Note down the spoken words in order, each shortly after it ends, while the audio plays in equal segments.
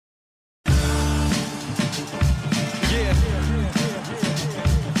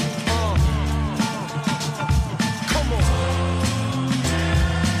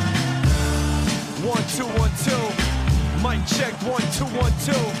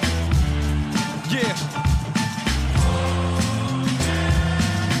Yeah.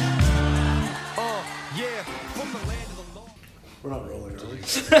 Yeah. From the land of the Lord. We're not rolling, are we?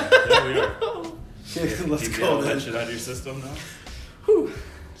 Yeah, we are. Okay, let's Keep go that then. shit out of your system now. I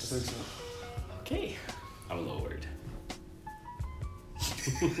think so. Okay. I'm a little worried.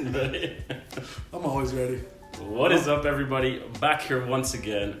 I'm always ready. What is up, everybody? Back here once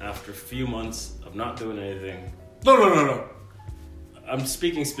again after a few months of not doing anything. No. I'm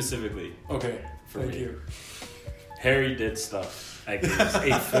speaking specifically. Okay, For thank me. you. Harry did stuff. I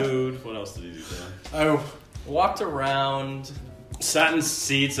ate food. What else did he do? I Walked around, Sat in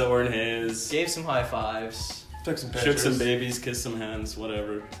seats that weren't his. gave some high fives. took some pictures. Shook some babies, kissed some hands,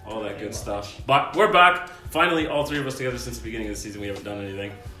 whatever. All that good stuff. But we're back. Finally, all three of us together since the beginning of the season. We haven't done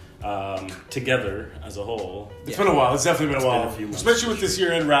anything together as a whole. It's been a while. It's definitely been a while. been a few months. Especially with this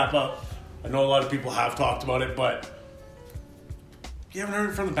year-end wrap-up. I know a lot of people have talked about it, but you haven't heard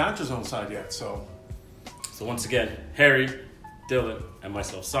it from the Banter Zone side yet, so... So once again, Harry, Dylan, and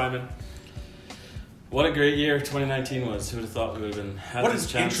myself, Simon. What a great year 2019 was. Who would have thought we would have been had What this an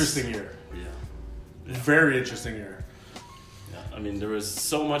chance? interesting year. Yeah. Very interesting year. Yeah. I mean, there was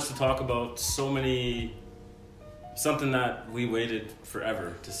so much to talk about. Something that we waited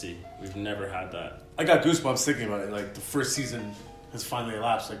forever to see. We've never had that. I got goosebumps thinking about it. Like, the first season has finally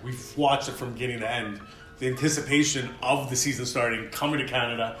elapsed. Like, we've watched it from beginning to end. The anticipation of the season starting, coming to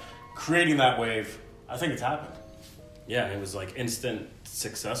Canada, creating that wave. I think it's happened. Yeah, it was like instant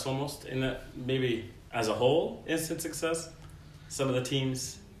success almost. In that, maybe as a whole, instant success. Some of the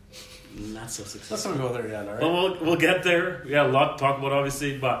teams, not so Let's successful. not go there yet, all right? But we'll get there. We got a lot to talk about,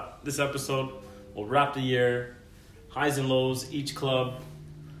 obviously. But this episode, we'll wrap the year. Highs and lows, each club.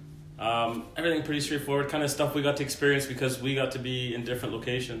 Everything pretty straightforward. Kind of stuff we got to experience because we got to be in different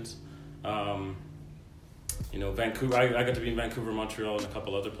locations. Vancouver. I got to be in Vancouver, Montreal, and a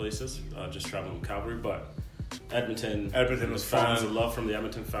couple other places. Just traveling with Calgary, but Edmonton was fans. fun. The love from the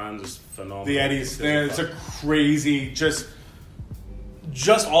Edmonton fans is phenomenal. The Eddies, man, it's a crazy, just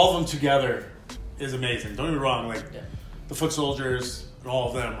all of them together is amazing. Don't get me wrong, like the Foot Soldiers and all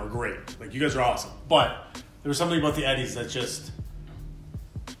of them are great. Like, you guys are awesome. But there was something about the Eddies that just...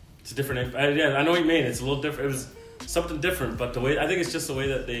 It's a different. Yeah, I know what you mean. It's a little different. It was something different, but I think it's just the way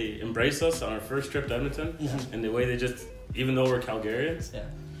that they embraced us on our first trip to Edmonton, and the way they just, even though we're Calgarians,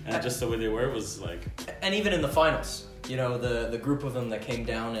 and just the way they were was like. And even in the finals, the group of them that came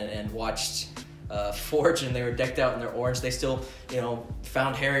down and watched Forge, and they were decked out in their orange. They still,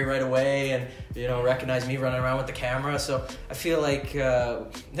 found Harry right away and, recognized me running around with the camera. So I feel like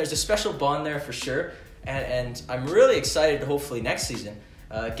there's a special bond there for sure. And I'm really excited to hopefully next season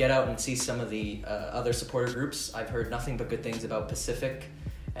get out and see some of the other supporter groups. I've heard nothing but good things about Pacific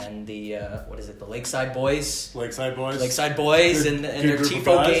and the the Lakeside Boys. Lakeside Boys. And their group of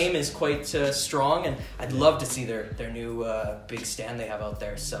TIFO guys. game is quite strong, and I'd love to see their new big stand they have out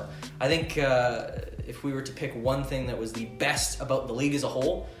there. So I think if we were to pick one thing that was the best about the league as a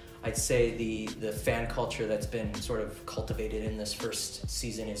whole, I'd say the fan culture that's been sort of cultivated in this first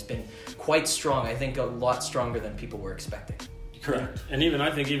season has been quite strong. I think a lot stronger than people were expecting. Correct. And even I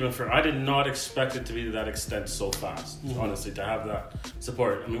did not expect it to be to that extent so fast. Honestly, to have that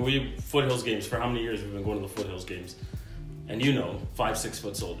support. I mean, Foothills games, for how many years we've been going to the Foothills games, and 5-6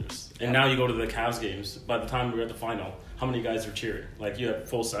 Foot Soldiers, and now you go to the Cavs games. By the time we were at the final, how many guys were cheering? Like, you had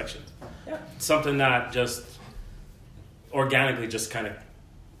full sections. Yeah. Something that just organically just kind of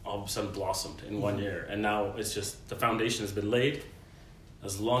all of a sudden blossomed in 1 year, and now it's just the foundation has been laid.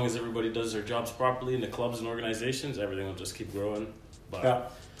 As long as everybody does their jobs properly in the clubs and organizations, everything will just keep growing. But Yeah.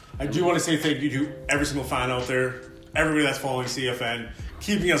 I do want to say thank you to every single fan out there, everybody that's following CFN,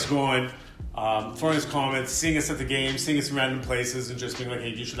 keeping us going, throwing us comments, seeing us at the game, seeing us in random places, and just being like, hey,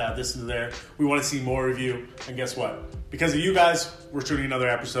 you should add this into there. We want to see more of you. And guess what? Because of you guys, we're shooting another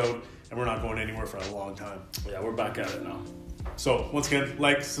episode, and we're not going anywhere for a long time. yeah, we're back at it now. So, once again,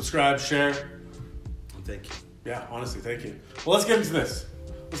 like, subscribe, share. Thank you. Yeah, honestly, thank you. Well, let's get into this.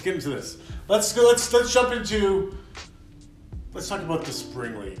 Let's jump into... Let's talk about the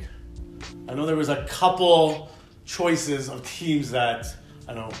Spring League. I know there was a couple choices of teams that...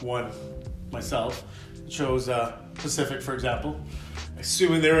 I know one, myself, chose Pacific, for example.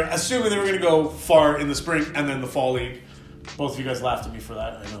 Assuming they were going to go far in the spring and then the fall league. Both of you guys laughed at me for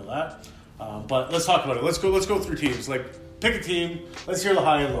that. I know that. But let's talk about it. Let's go through teams. Like, pick a team. Let's hear the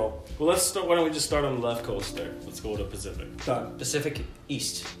high and low. Well, let's start. Why don't we just start on the left coast there? Let's go to Pacific. Done. Pacific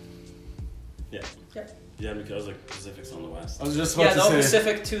East. Yeah. Yeah, because I was like, Pacific's on the west. I was just about to say...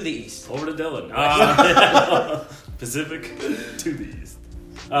 Pacific to the east. Over to Dylan. Pacific to the east.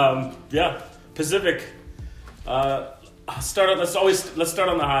 Pacific. Let's start on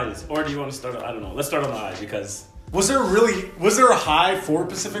the highs. Or do you want to start? I don't know. Let's start on the high because Was there a high for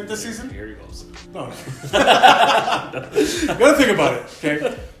Pacific this season? here he goes. No. You gotta think about it,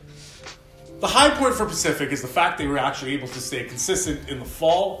 okay? The high point for Pacific is the fact they were actually able to stay consistent in the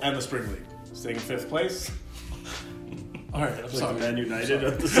fall and the spring league. Staying in 5th place. All right, I'm Like sorry. Man United.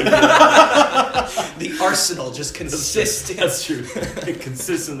 The Arsenal just consistent. That's true.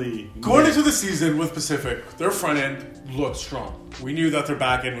 Consistently. Going into the season with Pacific, their front end looked strong. We knew that their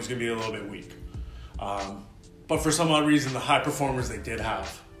back end was going to be a little bit weak. But for some odd reason, the high performers they did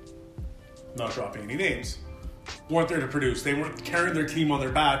have, not dropping any names, weren't there to produce. They weren't carrying their team on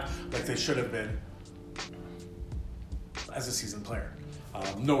their back like they should have been as a seasoned player.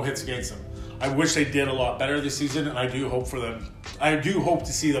 No hits against them. I wish they did a lot better this season, and I do hope for them. I do hope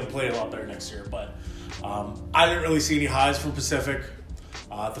to see them play a lot better next year. But I didn't really see any highs from Pacific.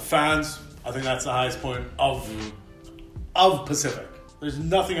 The fans, I think that's the highest point of Pacific. There's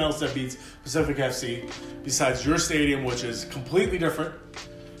nothing else that beats Pacific FC besides your stadium, which is completely different.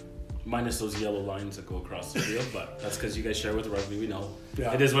 Minus those yellow lines that go across the field, but that's because you guys share with the rugby. We know.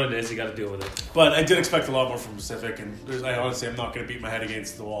 Yeah. It is what it is. You got to deal with it. But I did expect a lot more from Pacific, and I honestly am not going to beat my head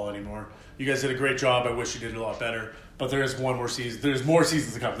against the wall anymore. You guys did a great job. I wish you did a lot better. But there is one more season. There's more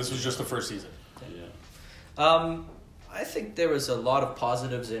seasons to come. This was just the first season. Yeah. I think there was a lot of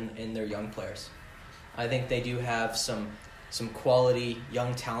positives in their young players. I think they do have some quality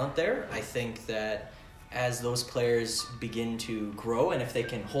young talent there. I think that as those players begin to grow, and if they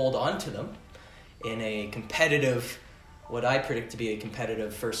can hold on to them in a competitive, what I predict to be a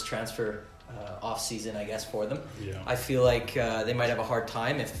competitive first transfer off-season, I guess, for them, Yeah. I feel like they might have a hard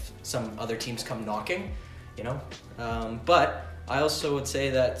time if some other teams come knocking, But I also would say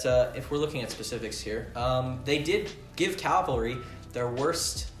that if we're looking at specifics here, they did give Cavalry their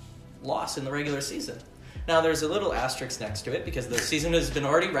worst loss in the regular season. Now, there's a little asterisk next to it because the season has been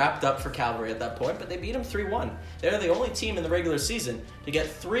already wrapped up for Cavalry at that point, but they beat them 3-1. They're the only team in the regular season to get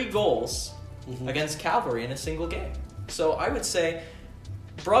 3 goals against Cavalry in a single game. So I would say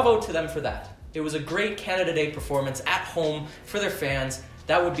bravo to them for that. It was a great Canada Day performance at home for their fans.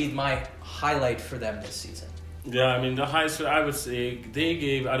 That would be my highlight for them this season. Yeah, I mean, the highest, I would say, they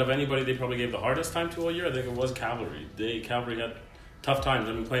gave, out of anybody, they probably gave the hardest time to all year. I think it was Cavalry. Cavalry had tough times.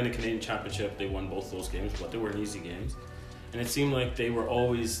 I mean, playing the Canadian Championship, they won both those games, but they weren't easy games. And it seemed like they were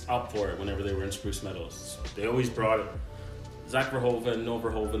always up for it whenever they were in Spruce Meadows. They always brought it. Zach Verhoeven, Noah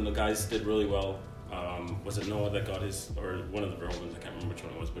Verhoeven, the guys did really well. Was it Noah that got his, or one of the Verhoevens, I can't remember which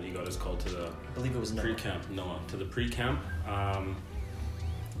one it was, but he got his call to the I believe it was Noah. pre-camp. Noah, to the pre-camp.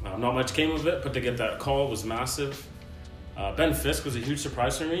 Not much came of it, but to get that call was massive. Ben Fisk was a huge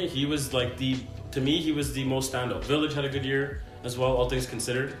surprise for me. He was like to me, he was the most standout. Village had a good year as well, all things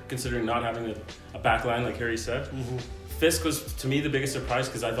considered, considering not having a back line like Harry said. Mm-hmm. Fisk was, to me, the biggest surprise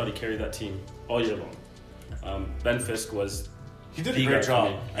because I thought he carried that team all year long. Ben Fisk was... He did a great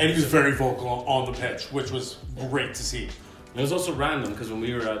job, and he was very vocal on the pitch, which was great to see. It was also random because when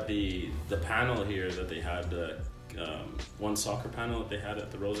we were at the panel here that they had, one soccer panel that they had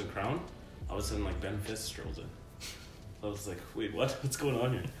at the Rose and Crown, all of a sudden, like, Ben Fisk strolls in. I was like, wait, what? What's going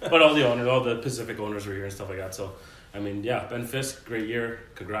on here? But all the Pacific owners were here and stuff like that. So, I mean, yeah, Ben Fisk, great year.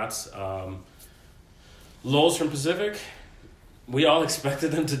 Congrats. Lows from Pacific, we all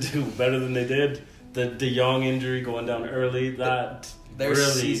expected them to do better than they did. The De Jong injury going down early, that their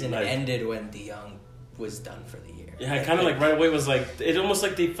really, season ended when De Jong was done for the year. Yeah, kind of like right away was like, it almost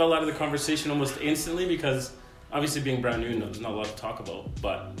like they fell out of the conversation almost instantly because obviously being brand new, there's not a lot to talk about,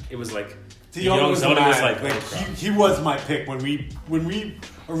 but it was like De Jong was out. It was like like he was my pick when we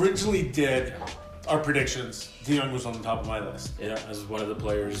originally did our predictions. De Jong was on the top of my list. Yeah, as one of the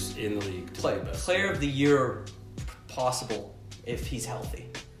players in the league to be the best. Player of the year possible if he's healthy.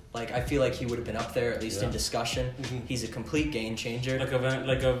 Like, I feel like he would have been up there, at least in discussion. Mm-hmm. He's a complete game changer.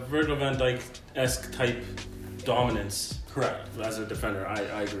 Like a Virgil van Dijk-esque type dominance. Correct. As a defender,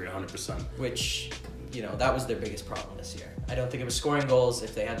 I agree 100%. Which, that was their biggest problem this year. I don't think it was scoring goals.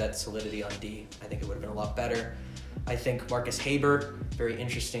 If they had that solidity on D, I think it would have been a lot better. I think Marcus Haber, very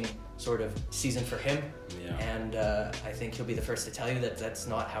interesting sort of season for him. Yeah. And I think he'll be the first to tell you that that's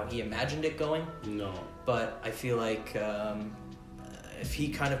not how he imagined it going. No. But I feel like... if he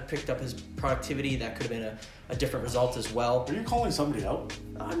kind of picked up his productivity, that could have been a different result as well. Are you calling somebody out?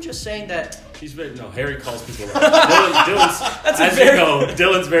 I'm just saying that... Harry calls people out.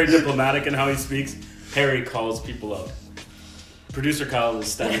 Dylan's very diplomatic in how he speaks. Harry calls people out. Producer Kyle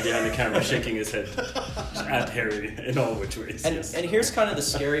is standing behind the camera shaking his head at Harry in all which ways. And here's kind of the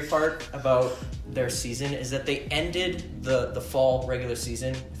scary part about their season is that they ended the fall regular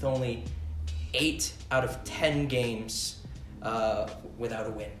season with only 8 out of 10 games without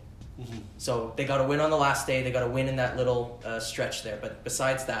a win. So they got a win on the last day. They got a win in that little stretch there. But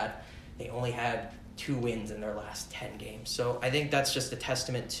besides that, they only had 2 wins in their last 10 games. So I think that's just a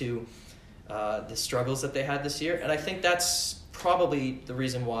testament to the struggles that they had this year. And I think that's probably the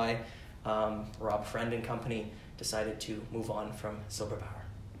reason why Rob Friend and company decided to move on from Silberbauer.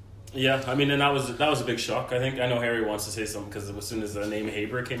 Yeah, I mean, and that was a big shock. I know Harry wants to say something because as soon as the name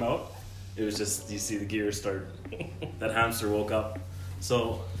Haber came out, it was just, you see the gears start. That hamster woke up.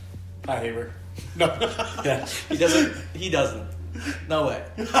 So, Hi, Haber. No. yeah. He doesn't. No way.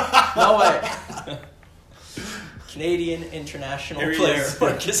 No way. Canadian international Here he player is.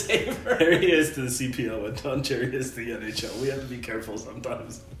 Marcus Haber. Harry is to the CPL what Don Cherry is to the NHL. We have to be careful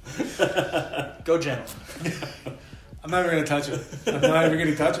sometimes. Go gentle. I'm not even going to touch it. I'm not even going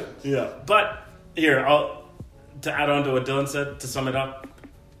to touch it. Yeah, but here, to add on to what Dylan said, to sum it up,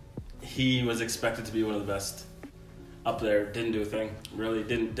 he was expected to be one of the best up there. Didn't do a thing. Really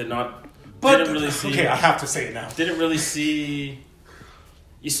didn't really see. Okay, I have to say it now. Didn't really see.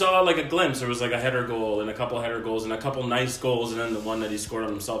 You saw like a glimpse. There was like a header goal and a couple header goals and a couple nice goals, and then the one that he scored on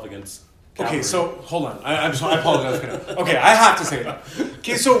himself against. Okay, Calgary. so hold on. I apologize. Okay, I have to say it.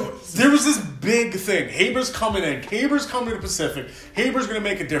 Okay, so there was this big thing. Haber's coming in. Haber's coming to the Pacific. Haber's going to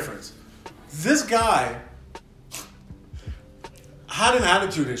make a difference. This guy had an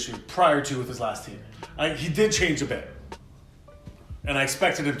attitude issue prior to with his last team. He did change a bit, and I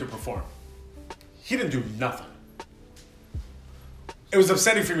expected him to perform. He didn't do nothing. It was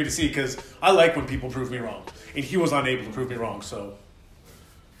upsetting for me to see because I like when people prove me wrong, and he was unable to prove me wrong. So,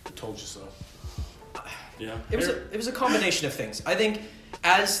 I told you so. Yeah, It was a combination of things. I think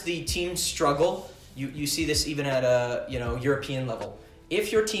as the teams struggle, you see this even at a European level.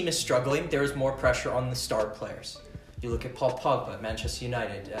 If your team is struggling, there is more pressure on the star players. You look at Paul Pogba, Manchester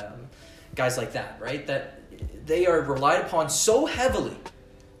United, guys like that, right? That they are relied upon so heavily,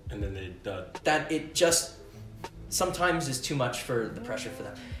 and then that it just sometimes is too much for the pressure for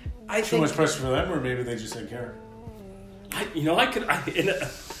them. I Too think much pressure for them, or maybe they just didn't care. I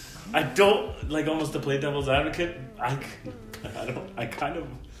don't like almost to play devil's advocate. I kind of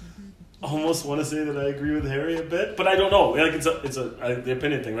almost want to say that I agree with Harry a bit, but I don't know. Like it's the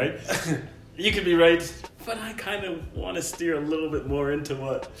opinion thing, right? You could be right, but I kind of want to steer a little bit more into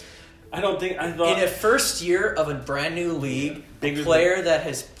what I thought in a first year of a brand new league, a player that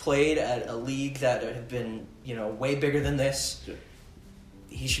has played at a league that have been way bigger than this,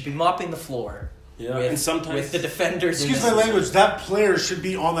 he should be mopping the floor. Yeah, with, and sometimes with the defenders. Excuse my language. That player should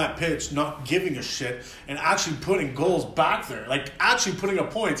be on that pitch, not giving a shit, and actually putting goals back there. Like actually putting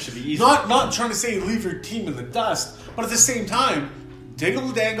up points. Should be easy. Not trying to say leave your team in the dust, but at the same time,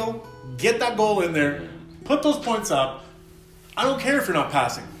 dingle dangle, get that goal in there, put those points up. I don't care if you're not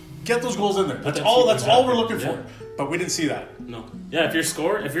passing. Get those goals in there. That's all we're looking for. But we didn't see that. No. Yeah,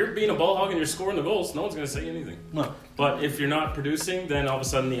 if you're being a ball hog and you're scoring the goals, no one's going to say anything. No. But if you're not producing, then all of a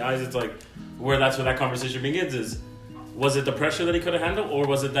sudden the eyes, it's like that's where that conversation begins is, was it the pressure that he could have handled, or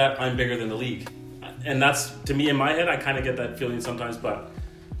was it that I'm bigger than the league? And that's, to me, in my head, I kind of get that feeling sometimes, but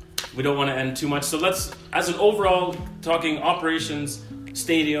we don't want to end too much. So let's, as an overall, talking operations,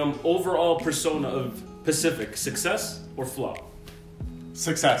 stadium, overall persona of Pacific, success or flop?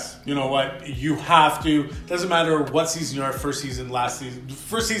 Success. You know what? You have to. Doesn't matter what season you are, first season, last season,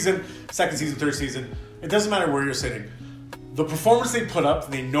 first season, second season, third season. It doesn't matter where you're sitting. The performance they put up,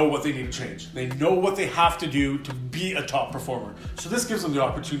 they know what they need to change. They know what they have to do to be a top performer. So this gives them the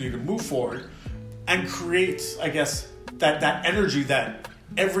opportunity to move forward and create, I guess, that energy that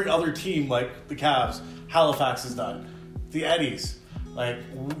every other team, like the Cavs, Halifax has done, the Eddies. Like,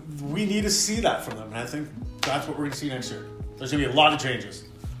 we need to see that from them. And I think that's what we're going to see next year. There's going to be a lot of changes.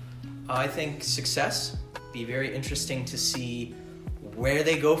 I think success. Be very interesting to see where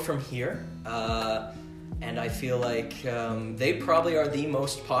they go from here. And I feel like they probably are the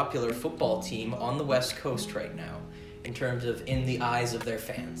most popular football team on the West Coast right now in terms of in the eyes of their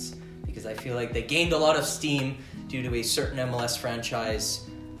fans. Because I feel like they gained a lot of steam due to a certain MLS franchise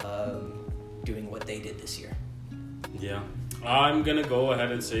doing what they did this year. Yeah. I'm going to go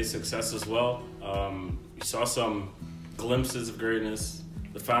ahead and say success as well. We saw some glimpses of greatness.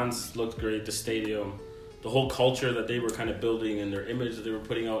 The fans looked great. The stadium, the whole culture that they were kind of building and their image that they were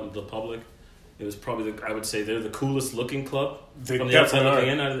putting out into the public. It was probably, I would say, they're the coolest looking club They from the outside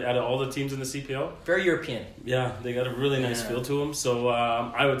definitely looking in out of all the teams in the CPL. Very European. Yeah, they got a really nice feel to them. So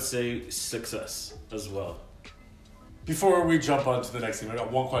I would say success as well. Before we jump on to the next team, I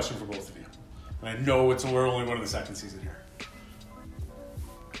got one question for both of you. And I know we're only one of the second season here.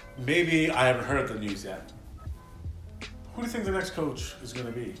 Maybe I haven't heard the news yet. Who do you think the next coach is going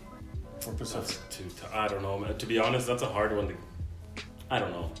to be? for Pacific? I don't know, man. To be honest, that's a hard one to. I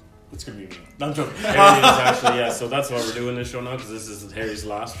don't know. It's gonna be me. No, I'm joking. Harry is actually, yeah, so that's why we're doing this show now, because this is Harry's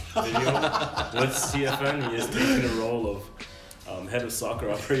last video with CFN. He is taking the role of head of soccer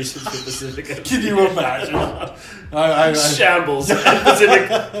operations for Pacific. Can you imagine? I Shambles.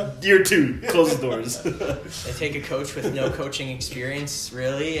 Pacific, year 2, close the doors. They take a coach with no coaching experience,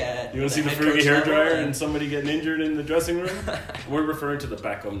 really. At You want to see the head Fergie coach level, hairdryer and somebody getting injured in the dressing room? We're referring to the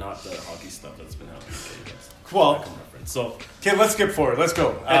Beckham, not the hockey stuff that's been happening. Okay, that's Well- Beckham reference. So, Okay, let's skip forward. Let's go.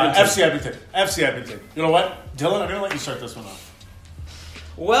 Edmonton. FC Edmonton. FC Edmonton. You know what, Dylan? I'm gonna let you start this one off.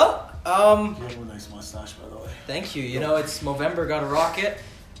 Well, You have a nice mustache, by the way. thank you. You know, it's Movember, got a rocket.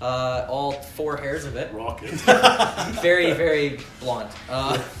 All 4 hairs of it. rocket. Very, very blonde.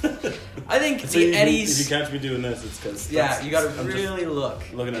 I think So the if Eddies. you catch me doing this, it's because Yeah, you got to really look.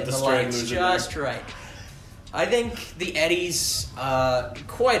 looking at in the lights stranglers in just right. I think the Eddies,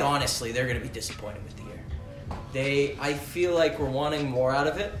 quite honestly, they're going to be disappointed with the year. I feel like we're wanting more out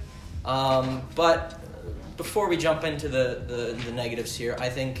of it. But before we jump into the negatives here, I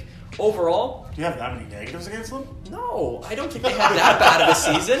think overall, Do you have that many negatives against them? no, I don't think they had that bad of a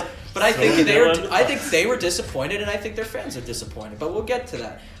season. But I think they were disappointed, and I think their fans are disappointed. But we'll get to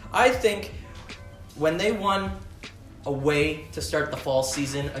that. I think when they won away to start the fall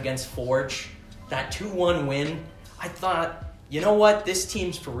season against Forge, that 2-1 win, I thought, you know what, this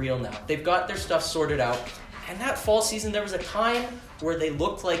team's for real now. They've got their stuff sorted out. And that fall season, there was a time where they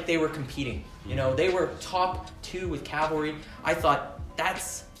looked like they were competing. You know, they were top 2 with Cavalry. I thought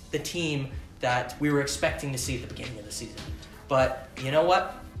that's the team that we were expecting to see at the beginning of the season. But you know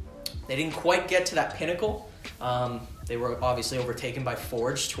what? They didn't quite get to that pinnacle. They were obviously overtaken by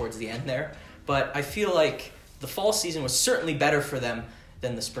Forge towards the end there. But I feel like the fall season was certainly better for them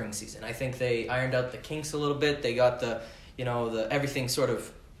than the spring season. I think they ironed out the kinks a little bit. They got the everything sort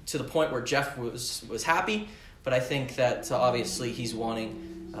of to the point where Jeff was happy. But I think that obviously he's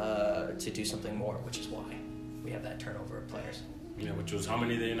wanting to do something more, which is why we have that turnover of players. Yeah, which was how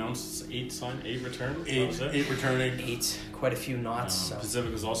many they announced? 8 returns? That was it? 8 returning. 8, quite a few knots. So.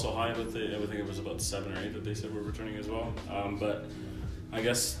 Pacific was also high with I think it was about 7 or 8 that they said were returning as well. But I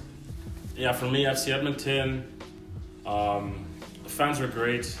guess, yeah, for me, FC Edmonton, the fans were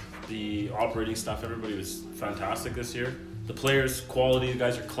great. The operating staff, everybody was fantastic this year. The players, quality, the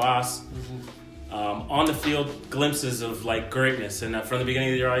guys are class. On the field, glimpses of like greatness. And from the beginning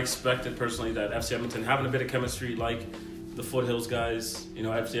of the year, I expected personally that FC Edmonton having a bit of chemistry like the Foothills guys, you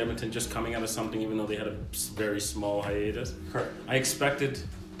know, FC Edmonton just coming out of something even though they had a very small hiatus. Correct. I expected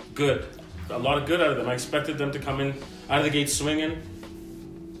a lot of good out of them. I expected them to come in out of the gate swinging.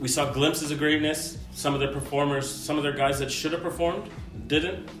 We saw glimpses of greatness. Some of their performers, some of their guys that should have performed,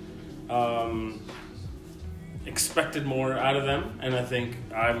 didn't. Expected more out of them, and I think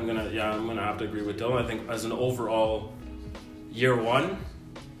I'm gonna have to agree with Dylan. I think as an overall year 1,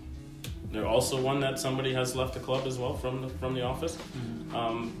 they're also one that somebody has left the club as well from the office.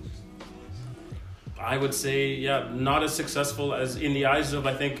 I would say, not as successful as in the eyes of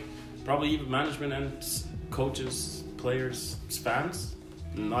I think probably even management and coaches, players, fans.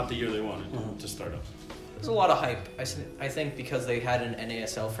 Not the year they wanted to start up. There's a lot of hype. I think because they had an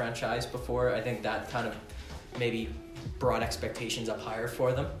NASL franchise before, I think that kind of maybe brought expectations up higher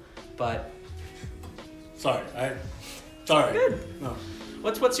for them. But Sorry. good. No.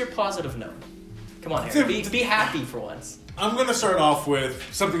 What's your positive note? Come on, Harry. Be happy for once. I'm going to start off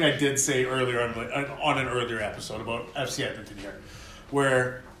with something I did say earlier on an earlier episode about FC Edmonton here,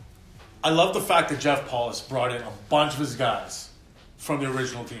 where I love the fact that Jeff Paulus brought in a bunch of his guys from the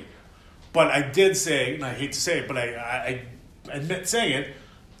original team. But I did say, and I hate to say it, but I admit saying it,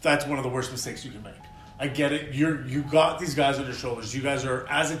 that's one of the worst mistakes you can make. I get it. You got these guys on your shoulders. You guys are,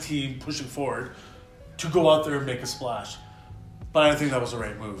 as a team, pushing forward to go out there and make a splash. But I don't think that was the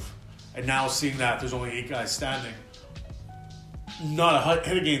right move. And now seeing that there's only 8 guys standing, not a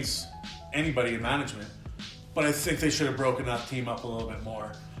hit against anybody in management, but I think they should have broken that team up a little bit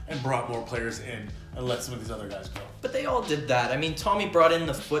more and brought more players in and let some of these other guys go. But they all did that. I mean, Tommy brought in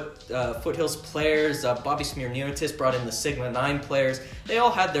the Foothills players. Bobby Smirniotis brought in the Sigma 9 players. They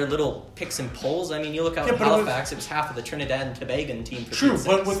all had their little picks and pulls. I mean, you look out at Halifax, it was half of the Trinidad and Tobago team. For True,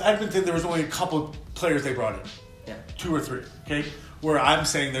 but with Edmonton, there was only a couple of players they brought in. Yeah. 2 or 3, okay? Where I'm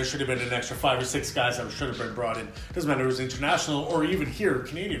saying there should have been an extra 5 or 6 guys that should have been brought in. Doesn't matter if it was international or even here,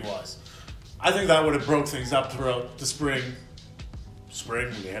 Canadian-wise. I think that would have broke things up throughout the spring.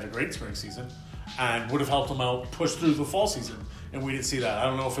 They had a great spring season. And would have helped them out, push through the fall season. And we didn't see that. I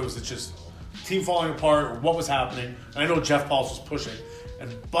don't know if it was just team falling apart or what was happening. And I know Jeff Paulus was pushing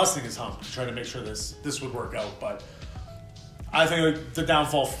and busting his hump to try to make sure this would work out. But I think like, the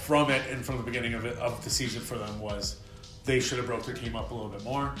downfall from it and from the beginning of the season for them was they should have broke their team up a little bit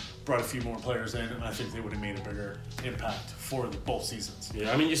more, brought a few more players in, and I think they would have made a bigger impact for both seasons.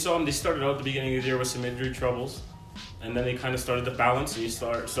 Yeah, I mean, you saw them. They started out at the beginning of the year with some injury troubles, and then they kind of started to balance, and you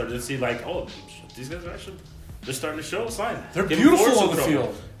started to see like, oh, these guys are actually they're starting to show a sign. They're Give beautiful them Forge on the some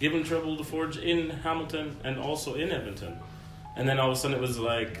trouble. field. Give them trouble to Forge in Hamilton and also in Edmonton, and then all of a sudden it was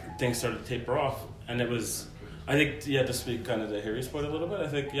like things started to taper off, and it was. I think to speak kind of to Harry's point a little bit. I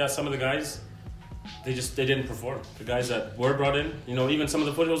think some of the guys. They didn't perform. The guys that were brought in, even some of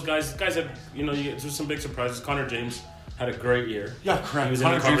the Foothills guys had, there's some big surprises. Connor James had a great year. Yeah, correct. He was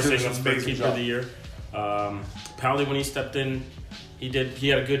Connor in the James did conversations an for amazing keeper of job. the year. Powley, when he stepped in, he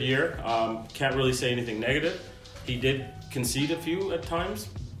had a good year. Can't really say anything negative. He did concede a few at times,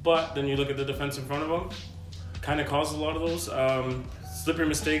 but then you look at the defense in front of him, kind of caused a lot of those slippery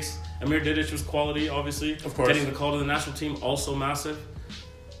mistakes. Amir Didic was quality, obviously. Of course. Getting the call to the national team, also massive.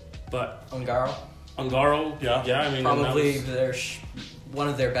 But Ungaro, yeah. I mean, probably one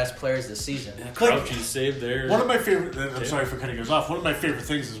of their best players this season. Crouchy saved there. One of my favorite. I'm sorry for cutting us off. One of my favorite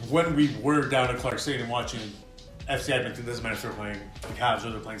things is when we were down at Clark Stadium watching FC Edmonton. Doesn't matter if they're playing the Cavs or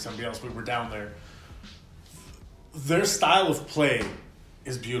they're playing somebody else. We were down there. Their style of play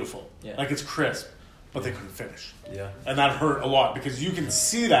is beautiful. Yeah. Like it's crisp, but they couldn't finish. Yeah. And that hurt a lot because you can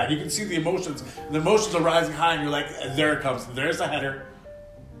see that. You can see the emotions. The emotions are rising high, and you're like, there it comes. There's the header.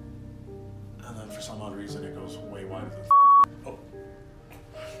 And then for some odd reason, it goes way wide of the oh.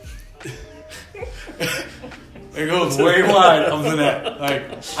 It goes way wide of the net. Like,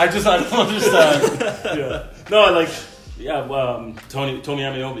 I don't understand. Yeah. No, Tony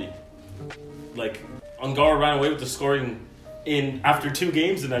Amiobi. Like, Ungaro ran away with the scoring after 2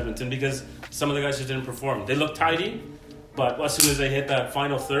 games in Edmonton because some of the guys just didn't perform. They looked tidy, but as soon as they hit that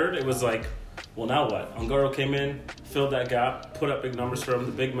final third, it was like, well, now what? Ungaro came in, filled that gap, put up big numbers for him.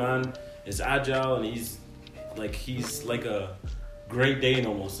 The big man is agile, and he's like a Great Dane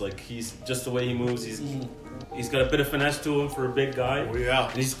almost. Like, he's just the way he moves. He's got a bit of finesse to him for a big guy. Oh, yeah.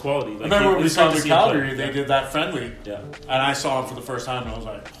 And he's quality. Like, Remember when we saw him in Calgary, play. they did that friendly. Yeah. And I saw him for the first time, and I was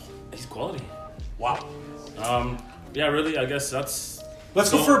like, He's quality. wow. Yeah, really, I guess that's... Let's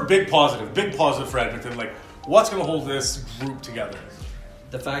go for a big positive for Edmonton. Like, what's going to hold this group together?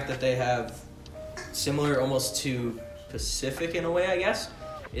 The fact that they have similar almost to Pacific in a way, I guess,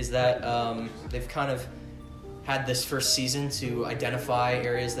 is that they've kind of had this first season to identify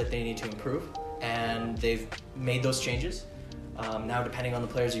areas that they need to improve, and they've made those changes. Now, depending on the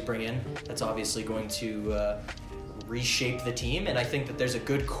players you bring in, that's obviously going to reshape the team, and I think that there's a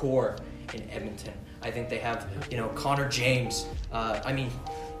good core in Edmonton. I think they have, Connor James,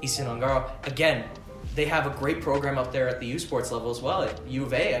 Easton Ungaro. Again, they have a great program up there at the U Sports level as well at U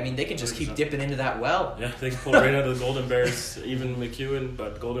of A. I mean, they can just keep dipping into that well. Yeah, they can pull right out of the Golden Bears, even McEwen,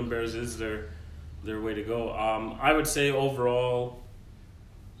 but Golden Bears is their way to go. I would say overall,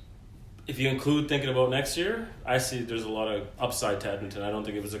 if you include thinking about next year, I see there's a lot of upside to Edmonton. I don't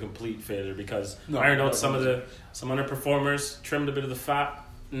think it was a complete failure because ironed out some underperformers, trimmed a bit of the fat.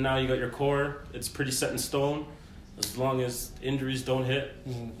 Now you got your core. It's pretty set in stone. As long as injuries don't hit,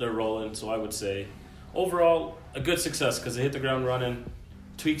 they're rolling. So I would say, overall, a good success because they hit the ground running,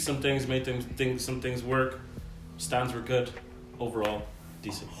 tweaked some things, made some things work. Stands were good. Overall,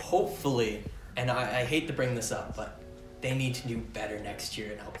 decent. Hopefully, and I hate to bring this up, but they need to do better next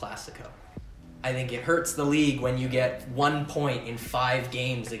year in El Clasico. I think it hurts the league when you get 1 point in 5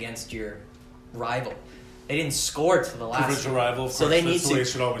 games against your rival. They didn't score to the last Provincial rival, of so course, they that's need the way to. it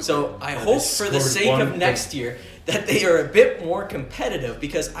should always So be. I Yeah, hope they for the scored sake one of point. next year that they are a bit more competitive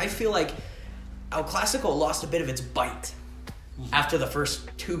because I feel like El Clasico lost a bit of its bite after the first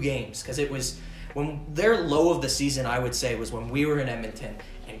 2 games because it was when their low of the season, I would say, was when we were in Edmonton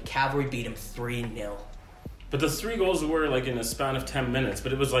and Cavalry beat them 3-0. But the 3 goals were like in a span of 10 minutes,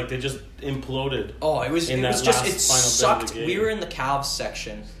 but it was like they just imploded. Oh, it was In that just last it final bit of the sucked. game. We were in the Cavs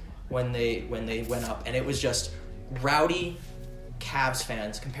section when they went up, and it was just rowdy Cavs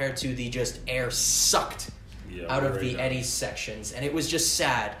fans compared to the just air sucked out of the Eddie's sections, and it was just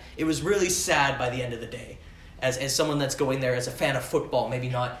sad. It was really sad by the end of the day, as someone that's going there as a fan of football, maybe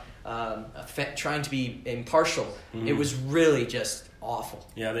not trying to be impartial. It was really just awful.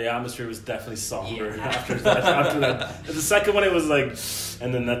 Yeah, the atmosphere was definitely somber Yeah. after that. The second one, it was like,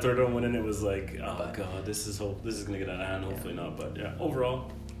 and then that third one went in, it was like, oh god, this is gonna get out of hand. Hopefully not, but yeah, overall,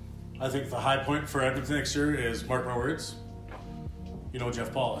 I think the high point for Edmonton next year is, mark my words, you know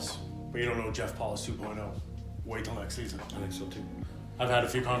Jeff Paulus, but you don't know Jeff Paulus 2.0. Wait till next season. I think so too. I've had a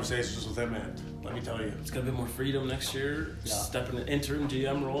few conversations with him, and let me tell you, He's got a bit more freedom next year. Yeah. Stepping an interim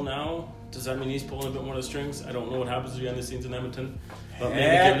GM role now. Does that mean he's pulling a bit more of the strings? I don't know what happens behind the scenes in Edmonton. But maybe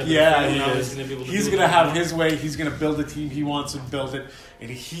given heck a bit of yeah, freedom he now, is. he's going to be able to He's do gonna it. have his way. He's gonna build a team. He wants to build it, and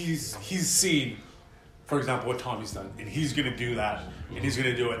he's seen, for example, what Tommy's done, and he's gonna do that, and he's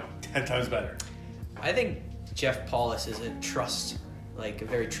gonna do it 10 times better. I think Jeff Paulus is a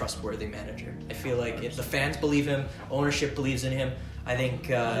very trustworthy manager. I feel like if the fans believe him, ownership believes in him, I think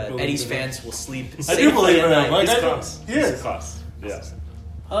believe Eddie's in him. fans will sleep I safely do believe at in him. night. Like, He's I do. class. He He's is. class. Yeah.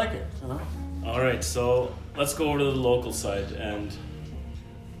 I like it. You know? All right, so let's go over to the local side, and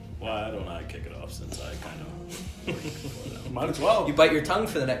why don't I kick it off since I kind of Might as well. You bite your tongue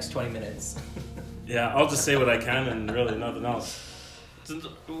for the next 20 minutes. yeah, I'll just say what I can and really nothing else.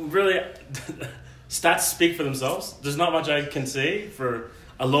 Really, stats speak for themselves. There's not much I can say for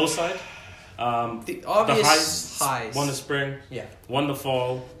a low side. The obvious the highs. one the spring, Yeah. one the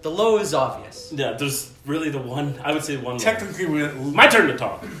fall. The low is obvious. Yeah, there's really the one. I would say one. Technically, My turn to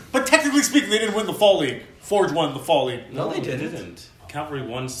talk. but technically speaking, they didn't win the fall league. Forge won the fall league. No, they didn't. Cavalry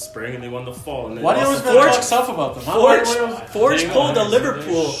won spring and they won the fall. And they Why do you lost always the gotta Forge- talk stuff about them? Forge There you pulled go. a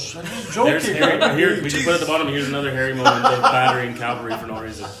Liverpool. I'm just There's joking. Harry, here, we just put at the bottom. Here's another Harry moment of battering Cavalry for no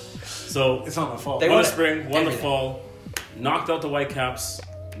reason. So It's not my fault. They won won the it. spring, won the Everything. fall, knocked out the Whitecaps,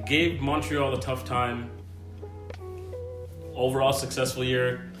 gave Montreal a tough time. Overall successful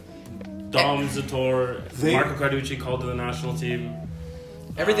year. Dom Zator, They- Marco Carducci called to the national team.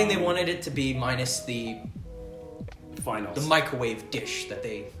 Everything they wanted it to be minus the Finals. microwave dish that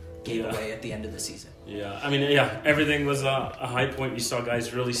they gave Yeah. away at the end of the season. Yeah, I mean, yeah, everything was a high point. You saw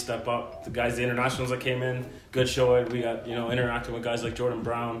guys really step up. The guys, the internationals that came in, good showing. We got, interacting with guys like Jordan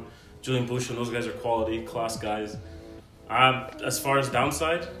Brown, Julian Bouchon. Those guys are quality, class guys. As far as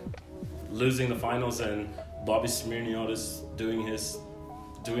downside, losing the finals and Bobby Smirniotis doing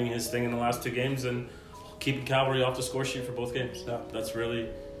his thing in the last 2 games and keeping Cavalry off the score sheet for both games. Yeah. That's really,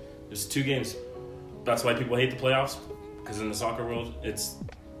 there's 2 games. That's why people hate the playoffs, because in the soccer world, it's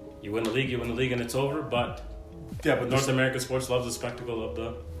you win the league, and it's over. But Yeah, but North American sports loves the spectacle of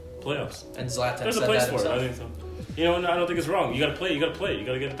the playoffs. And Zlatan There's a said place that for it. himself. I think so. And I don't think it's wrong. You got to play. You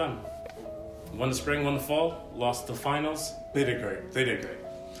got to get it done. Won the spring, won the fall, lost the finals. they did great. They did great.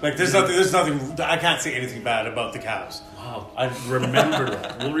 Like there's nothing. I can't say anything bad about the Cavs. Wow, I remember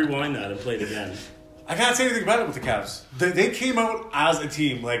that. We'll rewind that and play it again. I can't say anything bad about the Cavs. They came out as a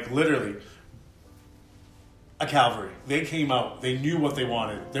team, like literally a cavalry. They came out. They knew what they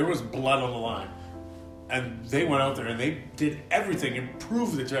wanted. There was blood on the line, and they went out there and they did everything and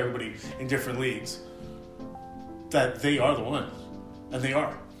proved it to everybody in different leagues that they are the ones, and they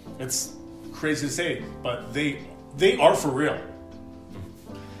are. It's crazy to say, but they are for real.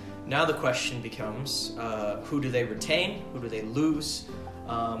 Now the question becomes, who do they retain? Who do they lose?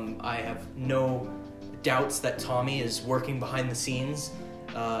 I have no doubts that Tommy is working behind the scenes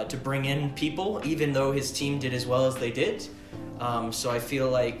to bring in people, even though his team did as well as they did. So I feel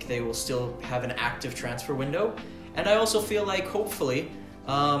like they will still have an active transfer window. And I also feel like, hopefully,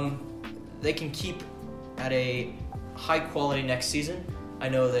 they can keep at a high quality next season. I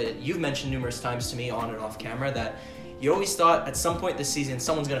know that you've mentioned numerous times to me on and off camera that you always thought at some point this season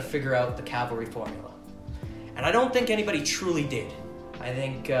someone's going to figure out the Cavalry formula. And I don't think anybody truly did. I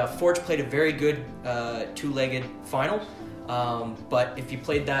think Forge played a very good 2-legged final. But if you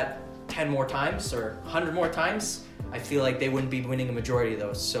played that 10 more times or 100 more times, I feel like they wouldn't be winning a majority of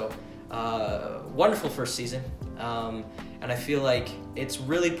those. So wonderful first season. And I feel like it's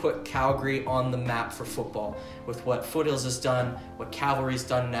really put Calgary on the map for football with what Foothills has done, what Cavalry's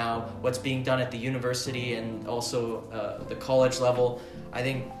done now, what's being done at the university and also the college level. I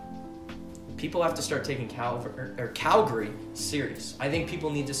think people have to start taking Calgary serious. I think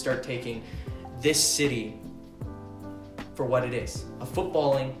people need to start taking this city for what it is, a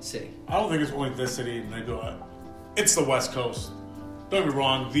footballing city. I don't think it's only this city. And they go, it's the West Coast. Don't get me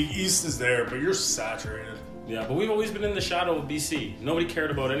wrong. The East is there, but you're saturated. Yeah, but we've always been in the shadow of BC. Nobody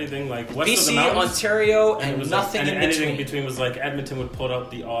cared about anything like west of the BC, mountains. Ontario, And it and was nothing like, in and anything between. in between was like Edmonton would put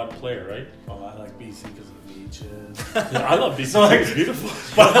out the odd player, right? Oh, I like BC because of the beaches. Yeah, I love BC. It's beautiful.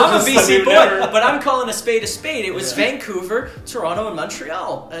 But I'm a Just- BC we've boy, never- but I'm calling a spade a spade. It was Yeah. Vancouver, Toronto, and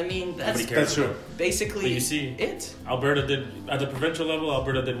Montreal. I mean, that's Nobody cares. That's true. basically But you see, it. Alberta did at the provincial level.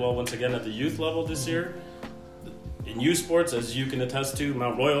 Alberta did well once again at the youth level this year. In youth sports, as you can attest to,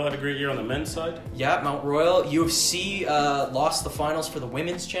 Mount Royal had a great year on the men's side. Yeah, Mount Royal. U of C lost the finals for the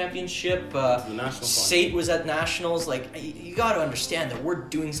women's championship. The national final. SAIT was at nationals. Like, you got to understand that we're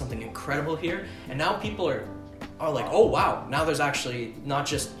doing something incredible here. And now people are like, oh, wow. Now there's actually not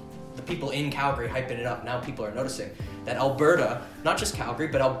just the people in Calgary hyping it up. Now people are noticing that Alberta, not just Calgary,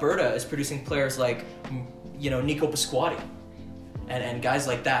 but Alberta is producing players like, Nico Pasquati. And guys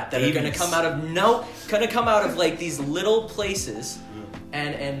like that are going to come out of like these little places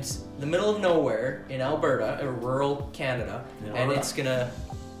and the middle of nowhere in Alberta or rural Canada, and it's going to...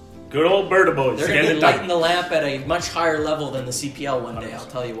 Good old Alberta boys. They're going to lighten the lamp at a much higher level than the CPL one day, I'll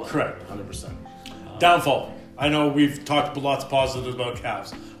tell you what. Correct. 100%. Downfall. I know we've talked lots of positives about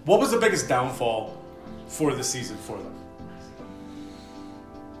Cavs. What was the biggest downfall for the season for them?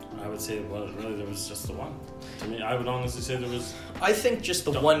 I would say, really, there was just the one. To me, I would honestly say there was... I think just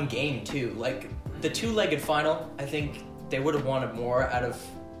the one game, too. Like, the two-legged final, I think they would have wanted more out of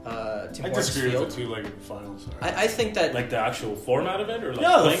Tim I Hortons disagree Field. with the two-legged finals. I think that... Like the actual format of it? Or like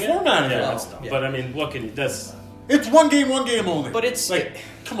Yeah, the playing format of it? it. Yeah, that's dumb. Yeah. But I mean, what can you... That's... It's one game only. But it's... like,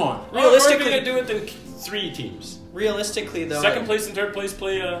 come on. Realistically- Or if you're going to do it, then 3 teams. Realistically, though... Second place and third place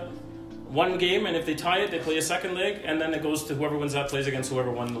play one game, and if they tie it, they play a second leg, and then it goes to whoever wins that plays against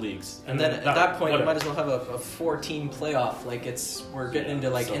whoever won the leagues. And then at that point, you whatever. might as well have a 4-team playoff. Like, we're getting into,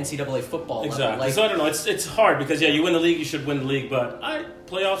 like, NCAA football Exactly. level. Like, So I don't know. It's hard because you win the league, you should win the league, but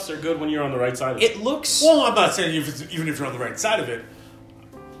playoffs are good when you're on the right side of it. it looks... Well, I'm not saying even if you're on the right side of it.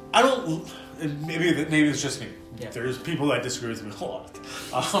 I don't... Maybe it's just me. Yeah. There's people that disagree with me a lot.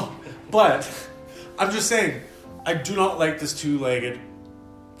 But I'm just saying, I do not like this two-legged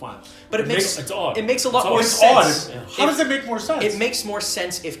final. But It's odd. It makes a lot It's more odd. It's sense. odd. How does it make more sense? It makes more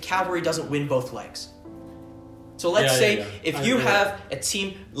sense if Cavalry doesn't win both legs. So let's Yeah, say yeah. if I you agree. have a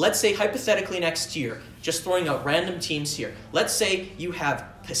team, let's say hypothetically next year, just throwing out random teams here. Let's say you have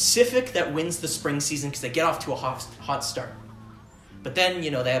Pacific that wins the spring season because they get off to a hot start. But then,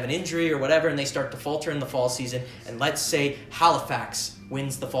 they have an injury or whatever and they start to falter in the fall season. And let's say Halifax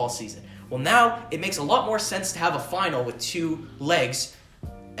wins the fall season. Well, now it makes a lot more sense to have a final with 2 legs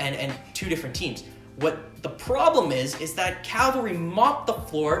and 2 different teams. What the problem is that Cavalry mopped the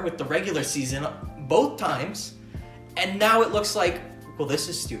floor with the regular season both times, and now it looks like, well, this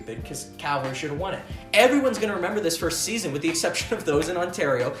is stupid because Cavalry should have won it. Everyone's going to remember this first season, with the exception of those in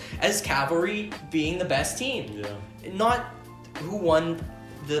Ontario, as Cavalry being the best team. Yeah. Not who won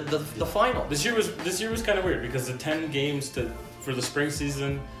the final. This year was kind of weird because the 10 games for the spring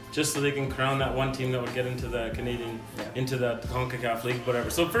season, just so they can crown that one team that would get into the Canadian, into that CONCACAF league, whatever.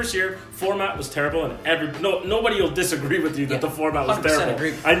 So first year, format was terrible, and nobody will disagree with you that the format was 100% terrible.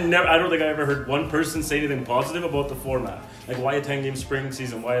 agree. I don't think I ever heard one person say anything positive about the format. Like, why a 10-game spring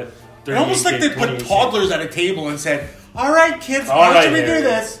season? Why a 38 almost like they put 28 toddlers at a table and said, "All right, kids, All how right, should we do Harry."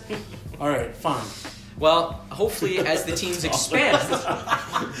 this?" All right, fine. Well, hopefully as the teams expand,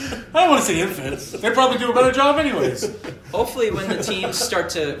 I don't want to say infants. They probably do a better job anyways. hopefully when the teams start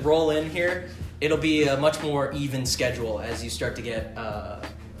to roll in here, it'll be a much more even schedule as you start to get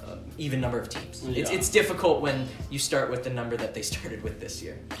even number of teams. Yeah. It's difficult when you start with the number that they started with this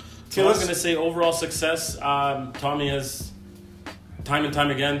year. So I was going to say overall success. Tommy has, time and time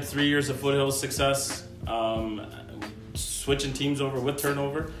again, 3 years of Foothills success, switching teams over with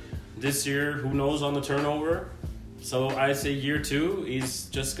turnover. This year, who knows on the turnover? So I say year 2, he's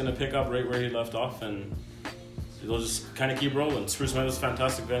just going to pick up right where he left off, and they'll just kind of keep rolling. Spruce Meadows,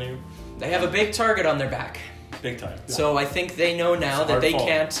 fantastic venue, They have a big target on their back. big time. So I think they know now It's that hard they fall.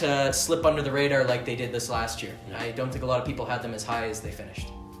 can't slip under the radar like they did this last year. Yeah. I don't think a lot of people had them as high as they finished.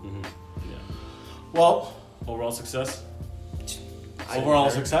 Yeah. Well, Overall success.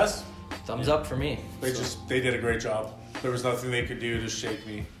 overall success. Thumbs up for me. They did a great job. There was nothing they could do to shake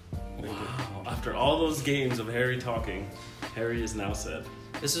me. Wow. After all those games of Harry talking, Harry is now said.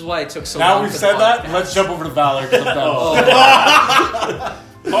 This is why it took so Now long. we've for said the that, podcast. let's jump over to Valor. 'Cause I'm done.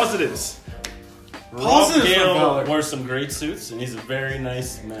 Positives. Rob Positives for Gale Valor. wore some great suits, and he's a very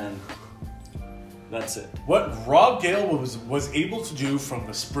nice man. That's it. What Rob Gale was able to do from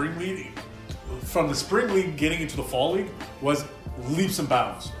the spring league getting into the fall league was leaps and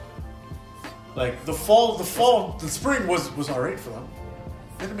bounds. Like the spring was all right for them.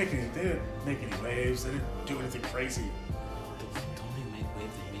 They didn't make any waves. They didn't do anything crazy. The only wave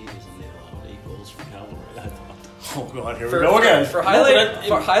they made is when they allowed 8 goals for Cavalry. I thought. Oh God, here For- we go again. For highlight,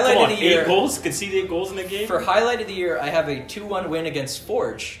 for highlight Come of on, the year, 8 goals? Concede 8 goals in a game? for highlight of the year, I have a 2-1 win against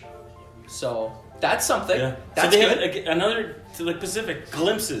Forge. So that's something. Yeah. That's so they good. had another to the Pacific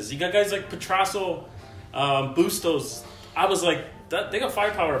glimpses. You got guys like Petrasso, Bustos. I was like, they got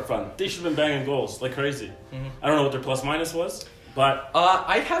firepower up front. They should have been banging goals like crazy. I don't know what their plus minus was, but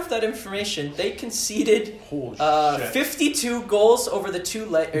I have that information. They conceded Holy shit. 52 goals over the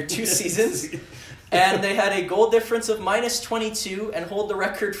two seasons, and they had a goal difference of -22 and hold the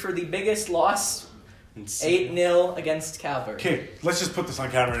record for the biggest loss Insane. 8-0 against Calvary. Okay, let's just put this on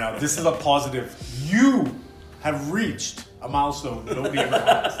camera now. This is a positive. You have reached a milestone nobody ever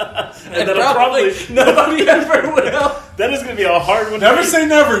has. And then probably nobody ever will. that is going to be a hard one. Never to say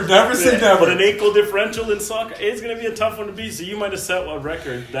never. Never say beat. never. But an 8-goal differential in soccer is going to be a tough one to beat. So you might have set a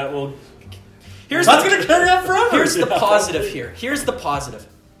record that will. That's going to carry on forever. Here's the positive here. Here's the positive.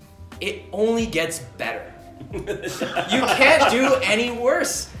 It only gets better. You can't do any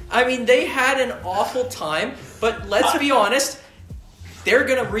worse. I mean, they had an awful time, but let's be honest, they're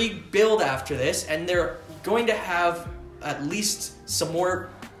going to rebuild after this, and they're going to have at least some more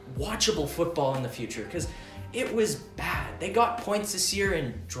watchable football in the future, because it was bad. They got points this year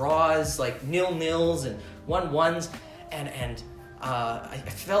in draws, like 0-0s and 1-1s, and I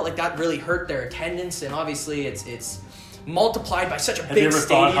felt like that really hurt their attendance, and obviously it's multiplied by such a Have you big ever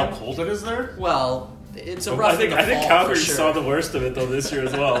stadium. thought how cold it is there? Well, it's a rough I think in the fall, Calgary for sure. saw the worst of it though this year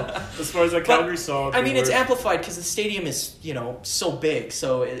as well. As far as Calgary saw. I mean, the it's worst. amplified because the stadium is, so big,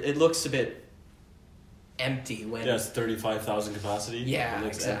 so it looks a bit empty when. Yes, 35,000 capacity. Yeah, and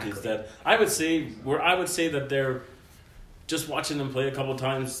it's empty. exactly. It's dead. I would say that they're just watching them play a couple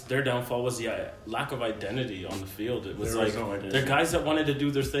times. Their downfall was the lack of identity on the field. It was There was like no identity. they're guys that wanted to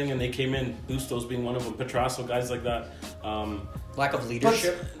do their thing and they came in. Bustos being one of them, Petrasso, guys like that. Lack of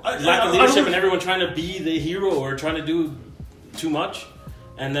leadership. Lack of leadership and everyone trying to be the hero or trying to do too much.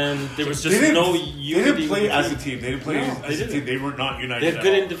 And then there was just no unity. They didn't play with the as a team. team. They didn't play No, as they a didn't. team. They were not united. They had at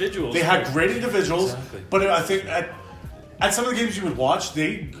good all. individuals. They had great individuals, Exactly. but I think at some of the games you would watch,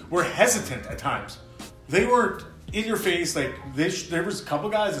 they were hesitant at times. They weren't in your face. Like there was a couple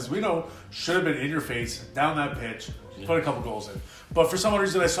guys, as we know, should have been in your face down that pitch, put a couple goals in. But for some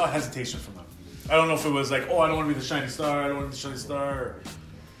reason, I saw hesitation from them. I don't know if it was like, oh, I don't want to be the shining star. I don't want to be the shining star. Or,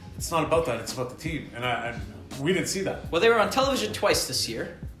 it's not about that. It's about the team, and we didn't see that. Well, they were on television twice this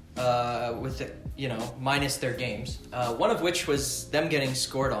year, with minus their games. One of which was them getting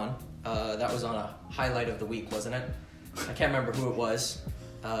scored on. That was on a highlight of the week, wasn't it? I can't remember who it was,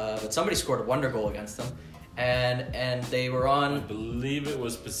 but somebody scored a wonder goal against them, and they were I on. believe it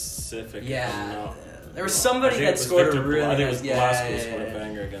was Pacific. Yeah, there was somebody that scored a really I think it was nice. Velasco Yeah. scored a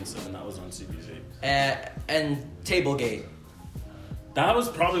banger against them, and that was on CBC. And Tablegate. That was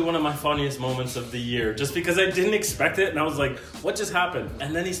probably one of my funniest moments of the year, just because I didn't expect it, and I was like, "What just happened?"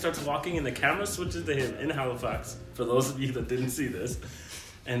 And then he starts walking, and the camera switches to him in Halifax. For those of you that didn't see this,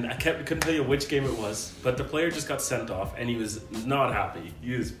 and I couldn't tell you which game it was, but the player just got sent off, and he was not happy.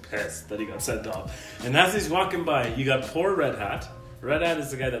 He was pissed that he got sent off. And as he's walking by, you got poor Red Hat. Red Hat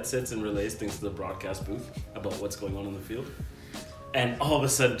is the guy that sits and relays things to the broadcast booth about what's going on in the field, and all of a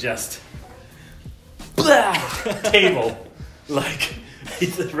sudden, just blah, table. Like,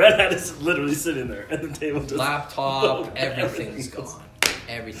 the Red Hat is literally sitting there, and the table just... Laptop, everything's gone.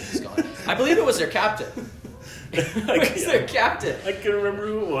 Everything's gone. I believe it was their captain. It was their captain. I can't remember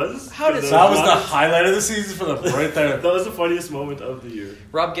who it was. How did- That was the highlight of the season for them, right there. That was the funniest moment of the year.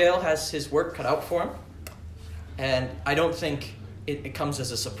 Rob Gale has his work cut out for him, and I don't think it comes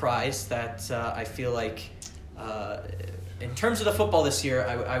as a surprise that I feel like, in terms of the football this year,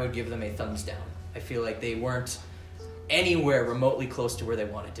 I would give them a thumbs down. I feel like they weren't anywhere remotely close to where they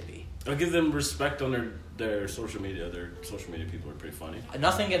wanted to be. I'll give them respect on their social media. Their social media people are pretty funny.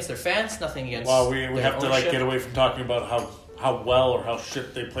 Nothing against their fans, nothing against. Well, we their have to ownership. get away from talking about how well or how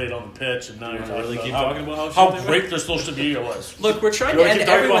shit they played on the pitch, and now you're really talking keep about talking about how how shit they great their social media was. Look, we're trying You to wanna end keep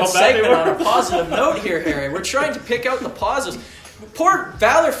talking about everyone's how bad they segment on were? a positive note here, Harry. We're trying to pick out the positives. Poor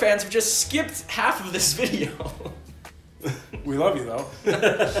Valor fans have just skipped half of this video. We love you though.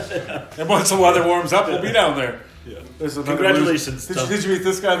 And once the weather warms up, we'll be down there. Yeah. There's another Congratulations, Did Tom. you meet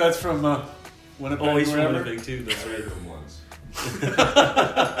this guy? That's from Winnipeg. Oh, he's from wherever? Winnipeg too. That's right.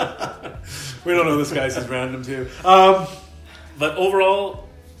 We don't know this guy's just random too. But overall,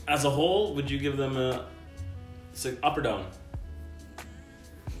 as a whole, would you give them a up or down?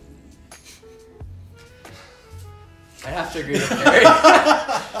 I have to agree with Harry.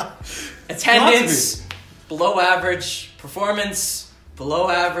 Attendance, below average. Performance, below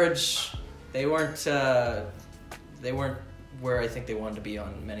average. They weren't where I think they wanted to be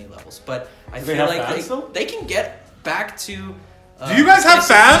on many levels. But I Do they feel have like fans, though? they can get back to. Do you guys have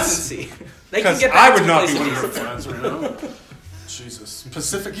fans? consistency. They can Because get I back would to not place be of one of your consistency. fans right now. Jesus.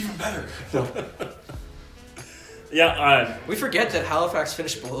 Pacific, even better. Yeah, We forget that Halifax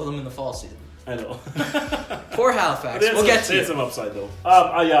finished below them in the fall season. I know. Poor Halifax. There's We'll get to there's it. some upside though.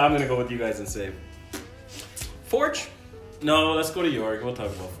 Yeah, I'm gonna go with you guys and say Forge, No, let's go to York. We'll talk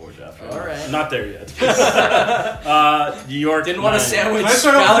about Forge after. All right. Not there yet. York. Didn't want to 9. sandwich Can I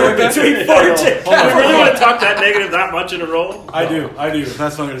start off Valor with between Yeah, Forge no. and Hold on, Cavalry. really want to talk that negative that much in a row? I do. That's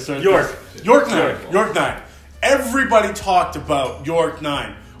what I'm going to start. York. York 9. York 9. Everybody talked about York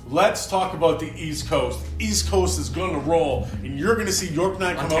 9. Let's talk about the East Coast. The East Coast is going to roll, and you're going to see York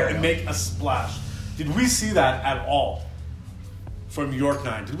 9 come out Ontario. and make a splash. Did we see that at all from York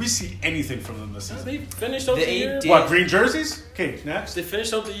 9? Did we see anything from them this season? They finished out the They year. did. What, green jerseys? Okay, next. They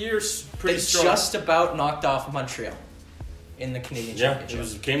finished out the year pretty They strong. just about knocked off Montreal in the Canadian Yeah,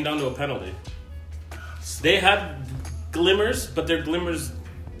 Championship. it came down to a penalty. They had glimmers, but their glimmers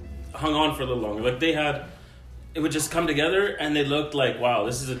hung on for a little longer. Like they had, it would just come together, and they looked like, wow,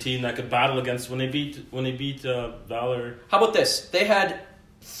 this is a team that could battle against when they beat Valor. How about this? They had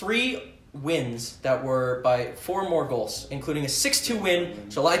 3 wins that were by 4 more goals, including a 6-2 win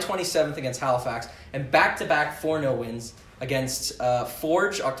July 27th against Halifax, and back-to-back 4-0 wins against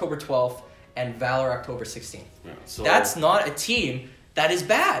Forge October 12th and Valor October 16th. Yeah, so That's not a team that is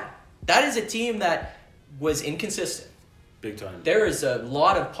bad. That is a team that was inconsistent. big time. There is a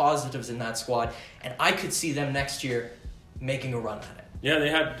lot of positives in that squad, and I could see them next year making a run at it. Yeah, they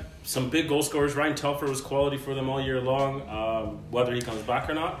had some big goal scorers. Ryan Telfer was quality for them all year long. Whether he comes back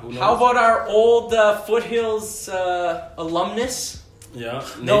or not, who knows? How about our old Foothills alumnus? yeah,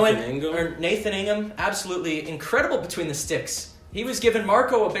 Nolan- Nathan Ingram? or Nathan Ingham, absolutely incredible between the sticks. He was giving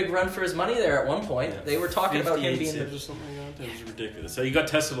Marco a big run for his money there at one point. Yeah. They were talking about him 58 being saves the... or something like that. It was ridiculous. So he got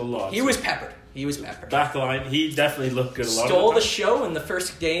tested a lot. He was peppered. He was peppered. back line. He definitely looked good. A lot Stole of the time. show in the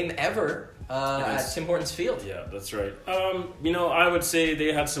first game ever at Yes. Tim Hortons Field. Yeah, that's right. I would say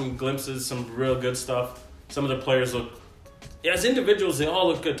they had some glimpses, some real good stuff. Some of the players look, as individuals, they all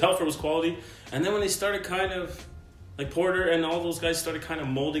look good. Telfer was quality, and then when they started kind of, like Porter and all those guys started kind of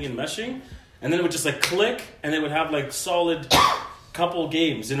molding and meshing, and then it would just like click, and they would have like solid couple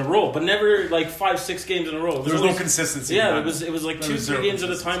games in a row, but never like 5-6 games in a row. There was no consistency. Yeah, in that. it was like There was 2-3 zero games at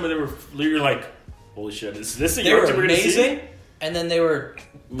a time where you're like, holy shit, is this a They York were that we're gonna see? amazing, and then they were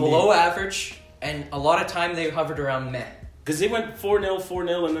below average, and a lot of time they hovered around meh. Because they went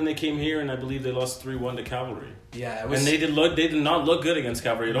 4-0, and then they came here, and I believe they lost 3-1 to Cavalry. Yeah, it was... And they did not look good against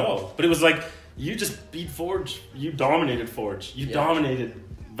Cavalry at all. But it was like, you just beat Forge. You dominated Forge. You Yeah. dominated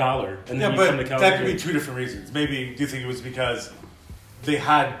Valor. And Yeah, then you come but to Cavalry. that could be 2 different reasons. Maybe, do you think it was because they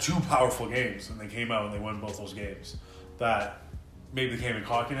had 2 powerful games and they came out and they won both those games? That maybe they came in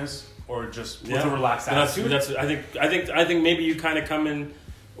cockiness or just with a relaxed attitude? I think maybe you kind of come in.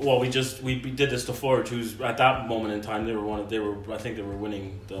 Well, we did this to Forge, who's at that moment in time I think they were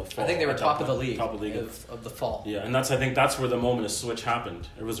winning the fall. I think they were at that top of the point, league, top of the league. of the fall. Yeah, and I think that's where the moment of switch happened.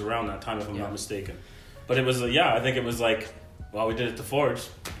 It was around that time, if I'm Yeah. not mistaken. But it was, I think it was like, well, we did it to Forge.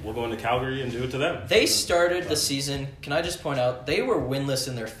 We'll go into Calgary and do it to them. They started the season, can I just point out, they were winless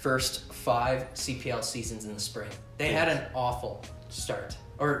in their first 5 CPL seasons in the spring. They had an awful start,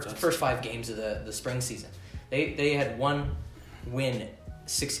 or first 5 games of the spring season. They had 1 win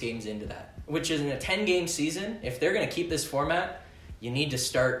 6 games into that, which is in a 10-game season. If they're going to keep this format, you need to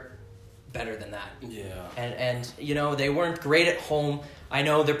start better than that. Yeah. And they weren't great at home. I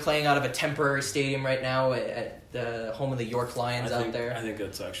know they're playing out of a temporary stadium right now at the home of the York Lions out there. I think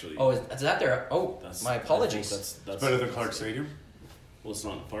that's actually. Oh, is that there? Oh, that's, my I think apologies. That's Better than Clark Stadium? Well, it's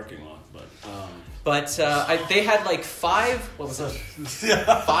not in the parking lot, but. But they had like 5. What was it?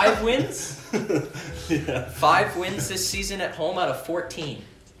 5 wins. Yeah. 5 wins this season at home out of 14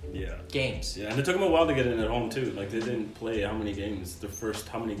 Yeah. games. Yeah, and it took them a while to get in at home too. Like they didn't play how many games?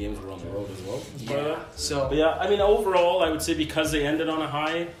 How many games were on the road as well? Yeah. So But yeah, I mean, overall, I would say because they ended on a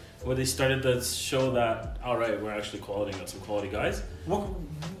high, where they started to show that, all right, we're actually quality, got some quality guys. What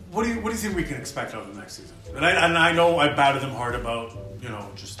do you think we can expect out of the next season? And I know I batted them hard about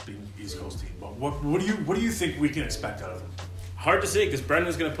just being East Coast team, but what do you think we can expect out of them? Hard to say because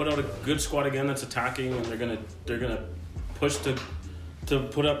Brendan's going to put out a good squad again that's attacking, and they're gonna push to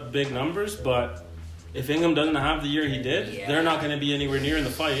put up big numbers. But if Ingham doesn't have the year he did, Yeah. they're not going to be anywhere near in the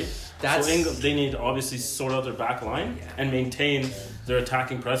fight. That's- So Ingham, they need to obviously sort out their back line Yeah. and maintain their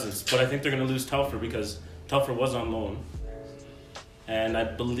attacking presence. But I think they're going to lose Telfer because Telfer was on loan, and I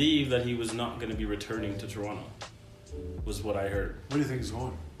believe that he was not going to be returning to Toronto. Was what I heard. Where do you think he's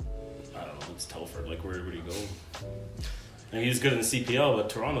going? I don't know. It's Telford. Like, where would he go? And he was good in the CPL, but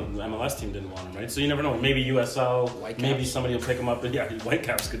Toronto, the MLS team, didn't want him, right? So you never know. Maybe USL, Whitecaps. maybe somebody will pick him up. But yeah,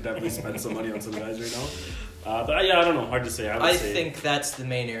 Whitecaps could definitely spend some money on some guys right now. But yeah, I don't know. Hard to say. I would say, think that's the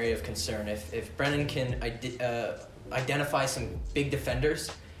main area of concern. If Brennan can identify some big defenders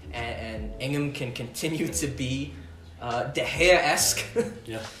and Ingham can continue to be De Gea-esque,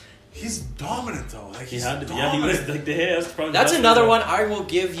 yeah, He's dominant though. Like He he's had to be. dominant. Yeah, he was like that's probably. That's the best another player. one I will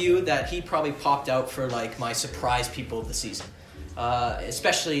give you that he probably popped out for like my surprise people of the season.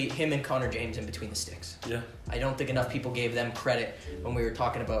 Especially him and Connor James in between the sticks. Yeah. I don't think enough people gave them credit when we were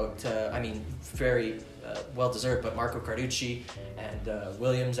talking about, very well deserved, but Marco Carducci and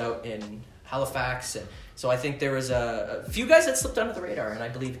Williams out in Halifax. And so I think there was a few guys that slipped under the radar, and I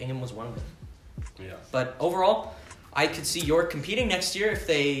believe Ingham was one of them. Yeah. But overall, I could see York competing next year if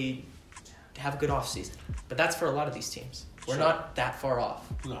they have a good offseason. But that's for a lot of these teams. We're Sure. not that far off.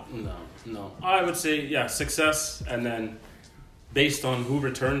 No. I would say success, and then based on who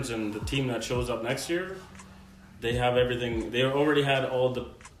returns and the team that shows up next year, they have everything. They already had all the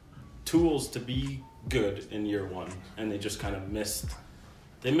tools to be good in year one, and they just kind of missed.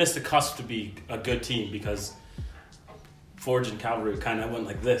 They missed the cusp to be a good team because Forge and Cavalry kind of went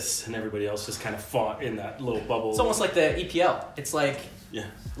like this, and everybody else just kind of fought in that little bubble. It's almost like the EPL. It's like yeah.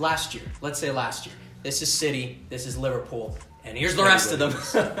 last year. Let's say last year. This is City. This is Liverpool. And here's the rest of them.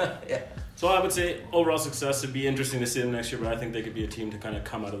 Yeah. So I would say overall success. It'd be interesting to see them next year, but I think they could be a team to kind of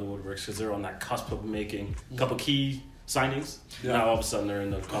come out of the woodworks because they're on that cusp of making a couple key signings. Yeah. Now all of a sudden they're in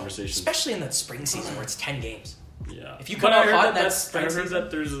the conversation. Especially in that spring season where it's 10 games. Yeah. If you come But I out heard hot, that that's I spring heard season.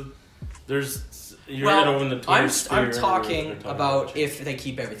 that there's you're Well, over in the Twitter I'm sphere talking where they're about if they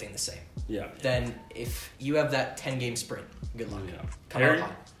keep everything the same. yeah. Then if you have that 10-game sprint, good luck. Yeah. Come Harry? out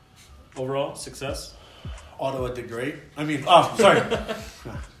hot. Overall success. Ottawa did great. I mean, oh, sorry.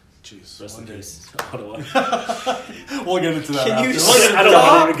 Jeez. Rest in one day. peace. Ottawa. We'll get into that Can you after. I don't want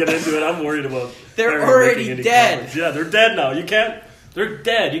Stop. to even get into it. I'm worried about. They're Harry already making any dead. comments. Yeah, they're dead now. You can't. They're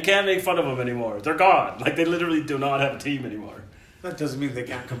dead. You can't make fun of them anymore. They're gone. Like they literally do not have a team anymore. That doesn't mean they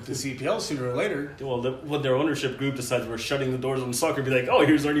can't come to CPL sooner or later. Well, when their ownership group decides we're shutting the doors on soccer, be like, oh,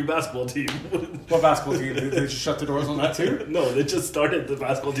 here's our new basketball team. What basketball team? Did they just shut the doors on that too? No, they just started the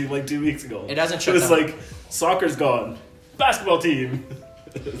basketball team like 2 weeks ago. It hasn't It shut was down. like, soccer's gone. Basketball team.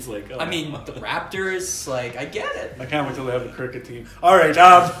 It's like, oh. I mean, the Raptors, like, I get it. I can't wait till they have a cricket team. All right,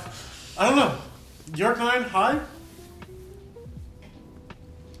 I don't know. York 9 high?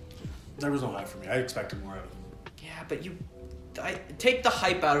 There was no high for me. I expected more out of them. Yeah, but I take the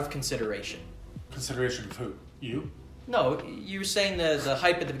hype out of consideration. Consideration of who? You? No, you were saying the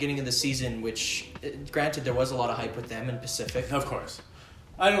hype at the beginning of the season, which, granted, there was a lot of hype with them in Pacific. Of course.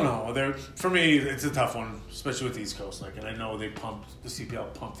 I don't know. For me, it's a tough one, especially with the East Coast. And I know the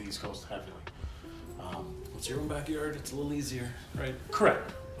CPL pumped the East Coast heavily. It's your own backyard. It's a little easier, right?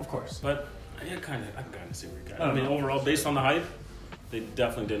 Correct. Of course. But I can kind of see where you're going. I I don't mean, know. overall, based on the hype, they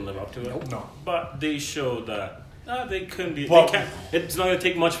definitely didn't live up to it. Nope. No. But they showed that they couldn't be. Well- they can't. It's not going to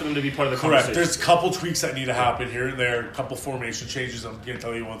take much for them to be part of the Correct. conversation. There's a couple tweaks that need to happen here and there. A couple formation changes. I'm going to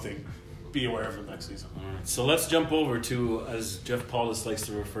tell you one thing. Be aware of it next season. All right, so let's jump over to, as Jeff Paulus likes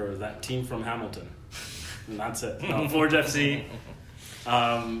to refer, that team from Hamilton. And that's it. No, Forge FC.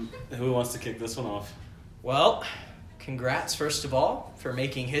 Who wants to kick this one off? Well, congrats, first of all, for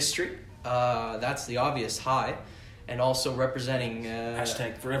making history. That's the obvious high. And also representing...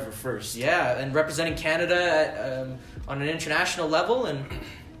 Hashtag forever first. Yeah, and representing Canada at, on an international level. And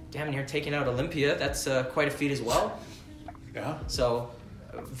damn near taking out Olympia. That's quite a feat as well. Yeah. So,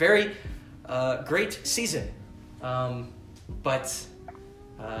 very great season. But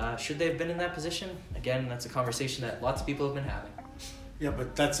should they have been in that position? Again, that's a conversation that lots of people have been having. Yeah,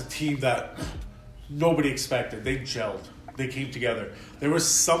 but that's a team that nobody expected. They gelled. They came together. There was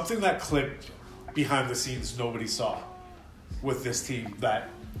something that clicked behind the scenes nobody saw with this team that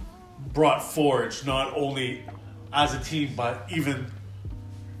brought Forge not only as a team, but even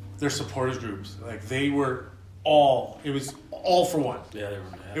their supporters groups. Like, they were all, it was all for one. Yeah, they were.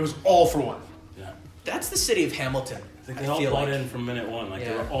 It was all for one. Yeah. That's the city of Hamilton. I think they all bought in from minute one. Like they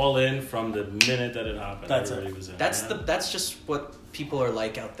Yeah. were all in from the minute that it happened. That's Everybody it. was in. That's yeah. that's just what people are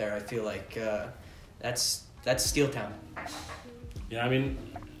like out there. I feel like that's Steel Town. Yeah, I mean,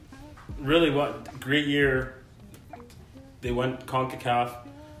 really, what great year. They went CONCACAF,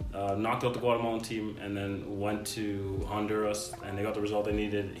 knocked out the Guatemalan team, and then went to Honduras, and they got the result they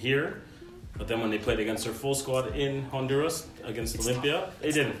needed here. But then when they played against their full squad in Honduras against Olympia,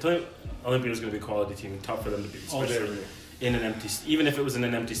 they didn't. Olympia was going to be a quality team, tough for them to beat, Oh, they especially were. in an empty, even if it was in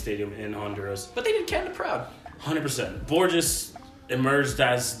an empty stadium in Honduras. But they did Canada proud. 100%. Borges emerged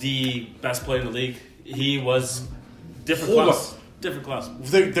as the best player in the league. He was different Hold class. Different class.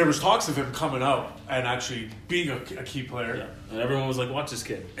 There was talks of him coming out and actually being a key player. Yeah. And everyone was like, watch this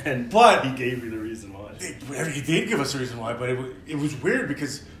kid. And But- he gave me the reason why. He did give us a reason why, but it was weird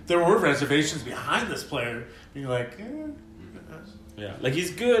because there were reservations behind this player. Being like, Yeah, like he's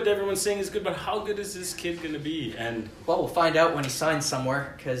good. Everyone's saying he's good, but how good is this kid going to be? And Well, we'll find out when he signs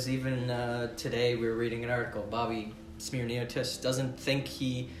somewhere, because even today we were reading an article. Bobby Smirniotis doesn't think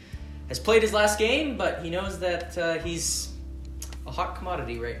he has played his last game, but he knows that he's a hot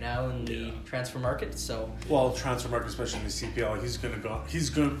commodity right now in the transfer market. So, Well, transfer market, especially in the CPL, he's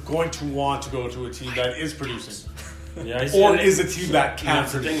going to want to go to a team that is producing, yeah, he's or is a team that And can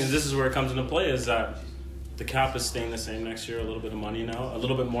that's the thing, produce. is this is where it comes into play, is that the cap is staying the same next year. A little bit of money now, a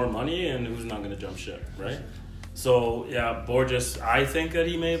little bit more money, and who's not going to jump ship, right? So yeah, Borges, I think that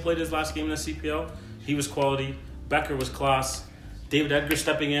he may have played his last game in the CPL. He was quality. Becker was class. David Edgar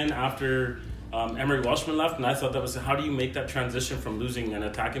stepping in after Emery Welshman left, and I thought that was, how do you make that transition from losing an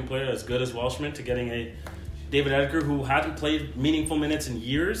attacking player as good as Welshman to getting a David Edgar who hadn't played meaningful minutes in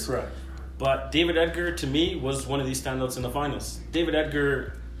years? Correct. But David Edgar, to me, was one of these standouts in the finals. David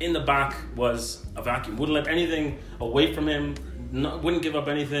Edgar, in the back, was a vacuum. Wouldn't let anything away from him. Wouldn't give up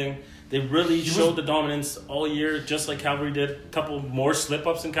anything. They really showed the dominance all year, just like Cavalry did. A couple more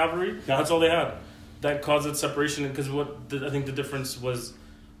slip-ups in Cavalry. That's all they had. That caused that separation, because I think the difference was,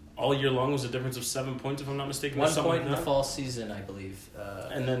 all year long was a difference of 7 points, if I'm not mistaken. 1 or something point in like the that. fall season, I believe.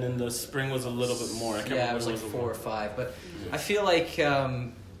 And then in the spring was a little bit more. I can't Yeah, remember it was like what 4 or 5. But I feel like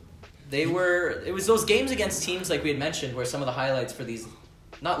it was those games against teams like we had mentioned, where some of the highlights for these,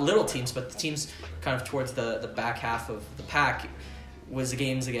 not little teams, but the teams kind of towards the back half of the pack, was the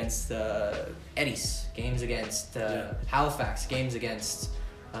games against Eddies, games against Halifax, games against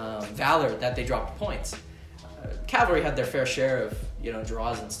Valor, that they dropped points. Cavalry had their fair share of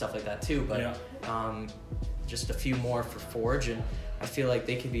draws and stuff like that too, but just a few more for Forge, and I feel like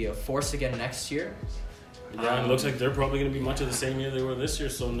they could be a force again next year. Yeah, and it looks like they're probably going to be much of the same year they were this year,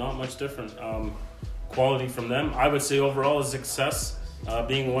 so not much different. Quality from them, I would say overall, is success.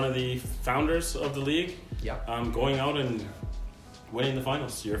 Being one of the founders of the league, going out and winning the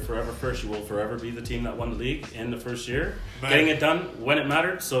finals. You're forever first. You will forever be the team that won the league in the first year, getting it done when it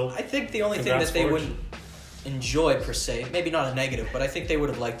mattered. So I think the only thing congrats, that they Forge. wouldn't enjoy per se, maybe not a negative, but I think they would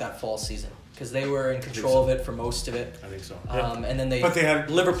have liked that fall season, because they were in control of it for most of it. I think so. And then But they had-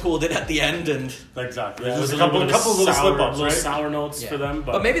 Liverpooled it at the end, and Exactly. Yeah, it There's was a couple of little sour, slip-ups, little right? sour notes for them,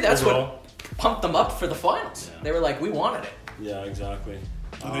 but maybe that's overall, what pumped them up for the finals. Yeah. They were like, we wanted it. Yeah, exactly.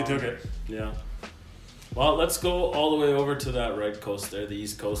 And they took it. Yeah. Well, let's go all the way over to that right coast there, the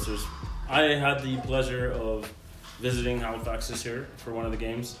East Coasters. I had the pleasure of visiting Halifax this year for one of the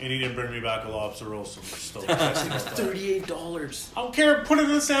games. And he didn't bring me back a lobster roll, so we're stoked. $38. I don't care. Put it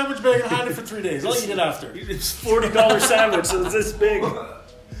in a sandwich bag and hide it for 3 days. I'll eat it after. It's $40 sandwich, so it's this big.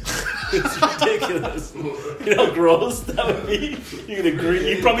 It's ridiculous. You know how gross that would be? You'd agree.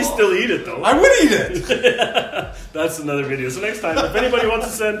 You'd probably still eat it though. I would eat it. That's another video. So next time, if anybody wants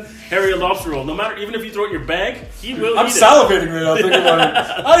to send Harry a lobster roll, no matter, even if you throw it in your bag, he will I'm eat salivating right now thinking about it.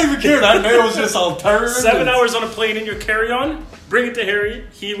 I don't even care. That mayo's just all turned. it. 7 hours on a plane in your carry-on, bring it to Harry,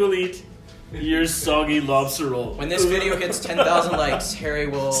 he will eat your soggy lobster roll. When this video hits 10,000 likes, Harry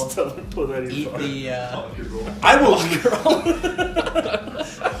will Put that in your eat phone. the. I will.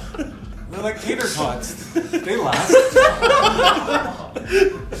 They're like tater tots. They last.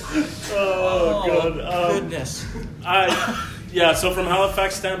 Oh, God. Goodness. So from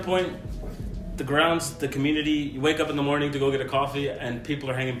Halifax standpoint, the grounds, the community, you wake up in the morning to go get a coffee and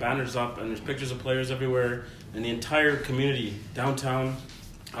people are hanging banners up and there's pictures of players everywhere, and the entire community downtown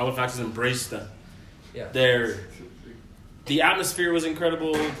Halifax has embraced them. Yeah. The atmosphere was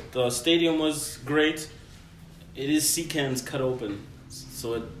incredible. The stadium was great. It is sea cans cut open,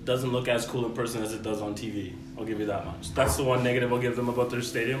 so it doesn't look as cool in person as it does on TV. I'll give you that much. That's the one negative I'll give them about their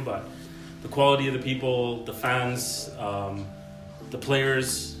stadium, but the quality of the people, the fans, the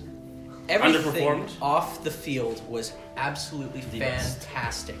players, Everything underperformed. off the field was absolutely best.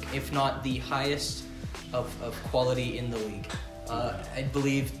 fantastic, if not the highest of quality in the league. I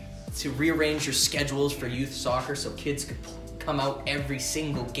believe to rearrange your schedules for youth soccer so kids could come out every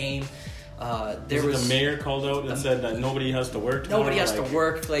single game. There was the mayor called out and said that nobody has to work tomorrow. nobody has to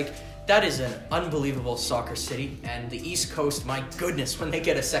work. Like, that is an unbelievable soccer city, and the East Coast, my goodness, when they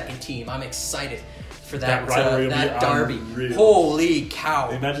get a second team, I'm excited for that rivalry will that be derby. unreal. Holy cow!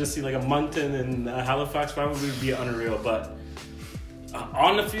 Imagine seeing like a Moncton and Halifax rivalry would be unreal. But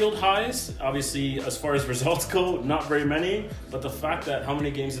on the field highs, obviously, as far as results go, not very many. But the fact that how many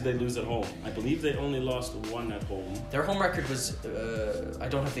games did they lose at home? I believe they only lost 1 at home. Their home record was, I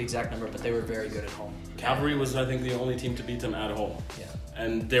don't have the exact number, but they were very good at home. Cavalry was, I think, the only team to beat them at home. Yeah.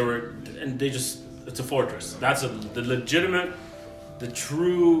 And it's a fortress. That's the legitimate, the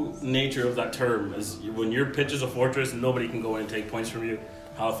true nature of that term is when your pitch is a fortress, nobody can go in and take points from you.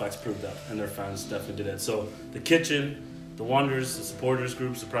 Halifax proved that, and their fans definitely did it. So the kitchen, the Wanderers, the supporters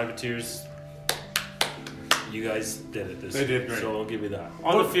groups, the privateers. You guys did it this They year, did great. so I'll give you that.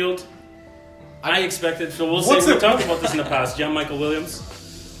 On the field, I expected. So we'll What's say we the- talked about this in the past. Jan Michael Williams.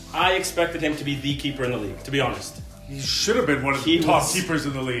 I expected him to be the keeper in the league. To be honest, He should have been one of the He top was- keepers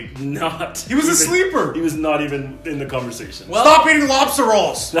in the league. not. He was a sleeper. He was not even in the conversation. Well, Stop eating lobster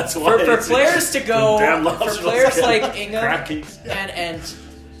rolls. That's why for it's- players to go, Damn for lobster players rolls like again. Ingham Crab cakes. and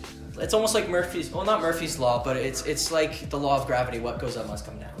it's almost like Murphy's, well, not Murphy's law, but it's like the law of gravity. What goes up must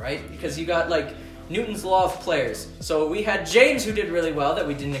come down, right? Because you got like Newton's law of players. So we had James, who did really well that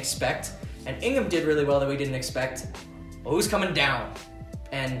we didn't expect, and Ingham did really well that we didn't expect. Well, who's coming down?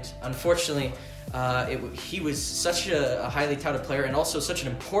 And unfortunately, he was such a highly touted player and also such an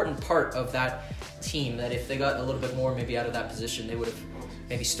important part of that team that if they got a little bit more maybe out of that position, they would have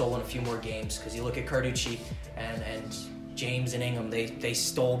maybe stolen a few more games. Because you look at Carducci and James and Ingham, they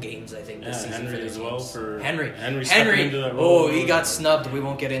stole games, I think, this Yeah, season Henry for their as well teams. for- Henry stepping into that role. Oh, he got snubbed. We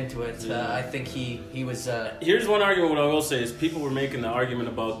won't get into it. Yeah. I think he was. Here's one argument. What I will say is people were making the argument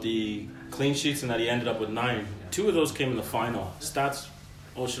about the clean sheets and that he ended up with 9. 2 of those came in the final. Stats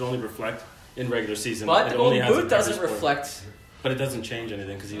should only reflect in regular season. But It the only old has a boot doesn't purpose for it. reflect. But it doesn't change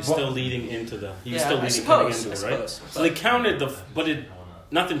anything because he was Well- still leading into the. He was Yeah, still I leading coming suppose, into I it, right? suppose. So they counted but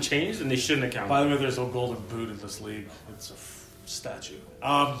nothing changed and they shouldn't have counted. By the way, there's no golden boot in this league. It's a statue.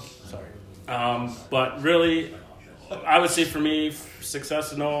 Sorry. But really, I would say for me,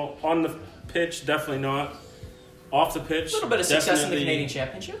 success, no. On the pitch, definitely not. Off the pitch, A little bit of success in the definitely- Canadian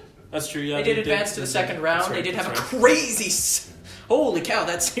Championship. That's true. Yeah, They did advance to the second round. That's right, They did have a that's right. crazy. Holy cow!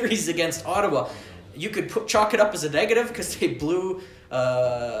 That series against Ottawa, you could chalk it up as a negative because they blew.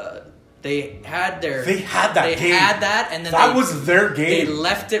 They had their. They had that They game. had that, and then That they, was their They game.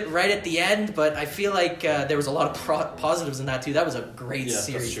 left it right at the end, but I feel like there was a lot of positives in that too. That was a great Yeah, that's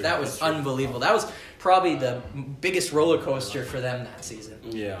series. true, That was that's true. unbelievable. That was probably the biggest roller coaster for them that season.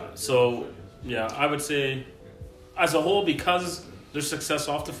 Yeah. So yeah, I would say, as a whole, because their success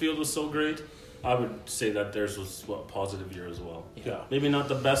off the field was so great, I would say that theirs was a positive year as well. Yeah. Maybe not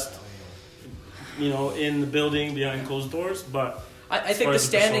the best, in the building behind closed doors, but I As think far the as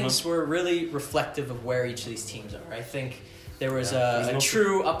the persona. standings were really reflective of where each of these teams are. I think there was There's a no-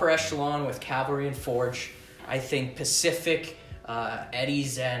 true upper echelon with Cavalry and Forge. I think Pacific,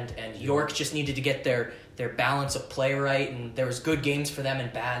 Eddies, and York just needed to get their balance of play right, and there was good games for them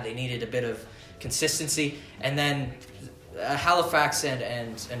and bad. They needed a bit of consistency. And then Halifax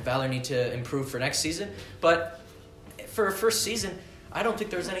and Valor need to improve for next season. But for a first season, I don't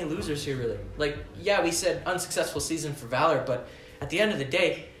think there's any losers here, really. Like, yeah, we said unsuccessful season for Valor, but at the end of the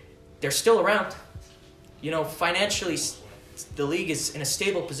day, they're still around. Financially, the league is in a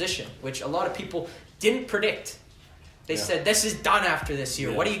stable position, which a lot of people didn't predict. They Yeah. said, this is done after this year.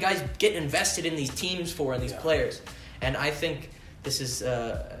 Yeah. What are you guys getting invested in these teams for and these Yeah. players? And I think this is...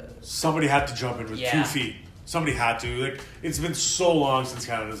 Somebody had to jump in with Yeah. 2 feet. Somebody had to. Like, it's been so long since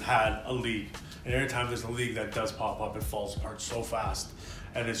Canada's had a league, and every time there's a league that does pop up, it falls apart so fast.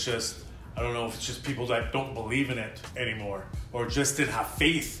 And it's just, I don't know if it's just people that don't believe in it anymore, or just didn't have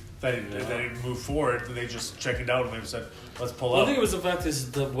faith that it moved forward, and they just checked it out and they said, "Let's pull I up." think it was the fact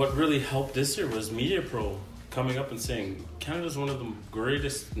is that what really helped this year was Media Pro coming up and saying Canada's one of the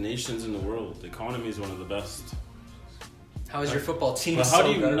greatest nations in the world. The economy is one of the best. How is your football team But how so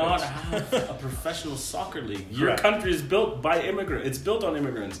do you garbage? not have a professional soccer league? Your Correct. country is built by immigrants. It's built on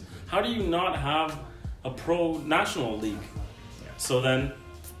immigrants. How do you not have a pro national league? So then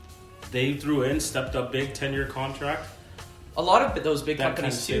they threw in, stepped up big, 10-year contract. A lot of those big That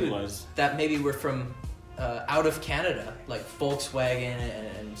companies kind of too stabilized. that maybe were from out of Canada, like Volkswagen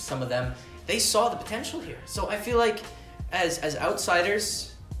and some of them, they saw the potential here. So I feel like as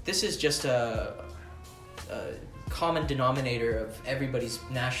outsiders, this is just a common denominator of everybody's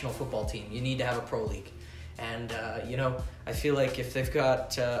national football team. You need to have a pro league. And, I feel like if they've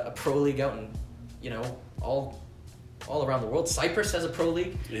got a pro league out in, all around the world, Cyprus has a pro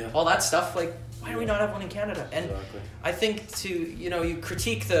league, Yeah. all that stuff, like, why do we not have one in Canada? And Exactly. I think you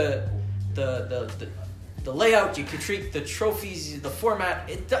critique the layout, you critique the trophies, the format,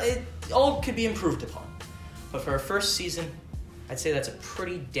 it all could be improved upon. But for a first season, I'd say that's a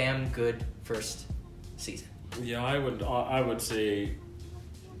pretty damn good first season. Yeah, I would say,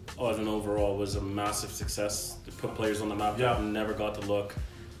 as an overall, was a massive success. It put players on the map Yeah. that never got to look.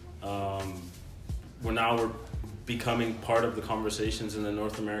 We're becoming part of the conversations in the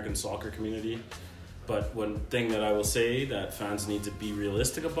North American soccer community. But one thing that I will say that fans need to be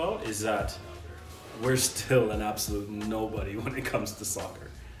realistic about is that we're still an absolute nobody when it comes to soccer.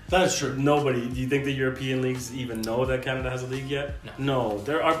 That is true. Nobody. Do you think the European leagues even know that Canada has a league yet? No.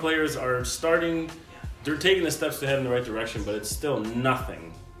 Our players are starting they're taking the steps to head in the right direction, but it's still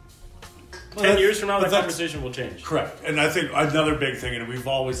nothing. Well, 10 years from now, but that that's- conversation will change. Correct. And I think another big thing, and we've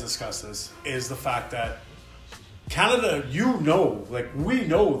always discussed this, is the fact that Canada, we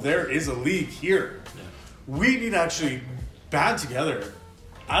know there is a league here. Yeah. We need to actually band together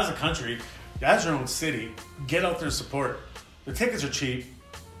as a country, as your own city, get out there and support. The tickets are cheap.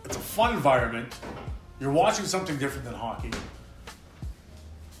 It's a fun environment. You're watching something different than hockey.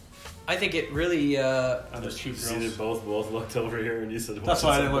 I think it really. And there's cute See, they girls. both looked over here, and you said, That's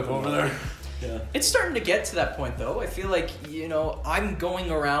why I didn't look over there. Yeah. It's starting to get to that point, though. I feel like, I'm going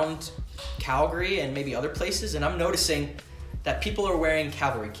around Calgary and maybe other places, and I'm noticing that people are wearing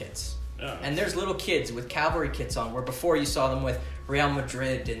Cavalry kits. Yeah. And there's little kids with Cavalry kits on, where before you saw them with Real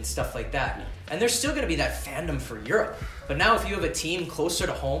Madrid and stuff like that. Yeah. And there's still going to be that fandom for Europe. But now if you have a team closer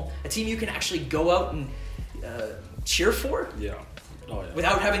to home, a team you can actually go out and cheer for Yeah. Oh, yeah.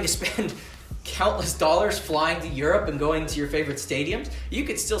 without having to spend countless dollars flying to Europe and going to your favorite stadiums, you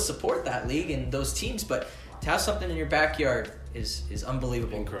could still support that league and those teams. But to have something in your backyard is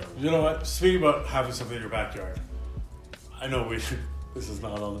unbelievable. Incredible. You know what? Speaking about having something in your backyard, I know this is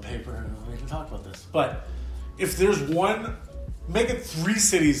not on the paper, and we can talk about this. But if there's one, make it 3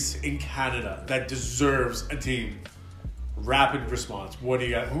 cities in Canada that deserves a team. Rapid response. What do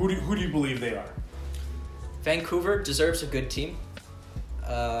you got? Who do you believe they are? Vancouver deserves a good team.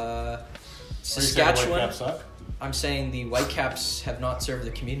 Are you saying the Saskatchewan. Whitecaps suck? I'm saying the Whitecaps have not served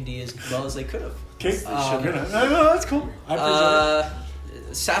the community as well as they could have. Okay, no, that's cool. I appreciate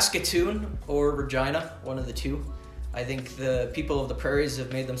it. Saskatoon or Regina, one of the two. I think the people of the prairies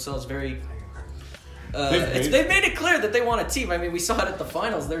have made themselves very. They've made it clear that they want a team. I mean, we saw it at the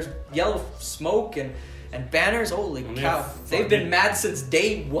finals. There's yellow smoke and banners. Holy And cow! They've been mad since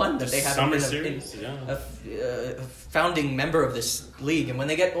day one that they haven't Summer been series, a founding member of this league. And when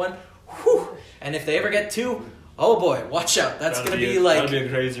they get one, whew, and if they ever get 2, oh boy, watch out! That's That'll gonna be be a- like that'll be a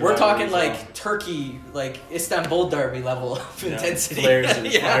crazy we're rivalry talking as like well. Turkey, like Istanbul Derby level of Yeah. intensity. Flares and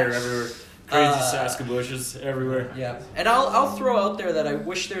Yeah. fire everywhere. Crazy Saskabushes everywhere. Yeah, and I'll throw out there that I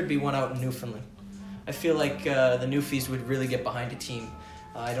wish there'd be one out in Newfoundland. I feel like the Newfies would really get behind a team.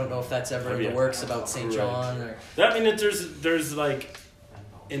 I don't know if that's ever in the works about St. Right. John or. I mean, there's like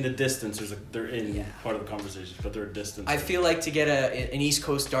in the distance. They're in Yeah. part of the conversation, but they're a distance. I feel like to get an East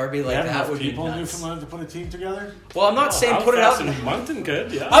Coast derby like They have that enough would be people in nuts. Newfoundland to put a team together. Well, I'm not saying put it out. in Moncton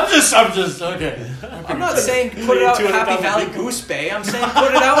could. Yeah. I'm just okay. I'm not saying put it out in Happy 200,000 Valley people. Goose Bay. I'm saying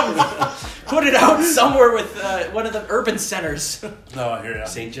put it out somewhere with one of the urban centers. No, I hear ya.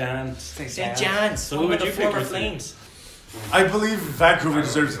 St. John's. St. John's, So home who of would the you pick former your team? Flames. I believe Vancouver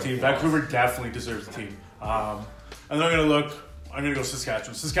deserves a team. Vancouver definitely deserves a team. And then I'm gonna go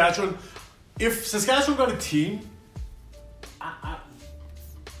Saskatchewan. Saskatchewan. If Saskatchewan got a team,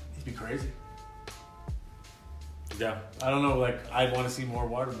 it'd be crazy. Yeah. I don't know. Like, I'd want to see more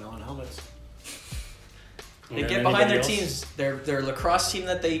watermelon helmets. They And get behind their anybody else? teams. Their lacrosse team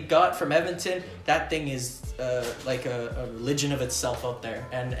that they got from Edmonton, that thing is like a religion of itself out there.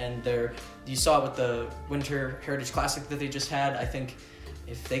 And you saw it with the Winter Heritage Classic that they just had. I think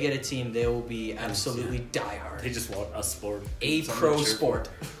if they get a team, they will be absolutely They diehard. just want a sport. A Something pro to cheer sport.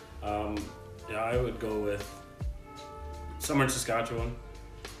 for. Yeah, I would go with somewhere in Saskatchewan.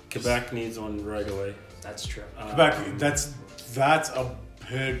 Quebec needs one right away. That's true. Quebec. That's a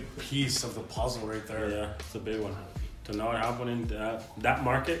big piece of the puzzle right there. Yeah, it's a big one. To not have one in that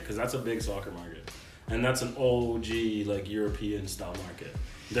market, because that's a big soccer market. And that's an OG, like, European style market.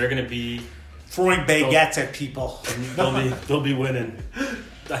 They're going to be... Throwing baguettes at people. They'll be winning.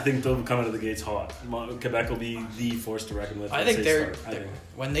 I think they'll come out of the gates hot. Quebec will be the force to reckon with. I once think they they're start. I think.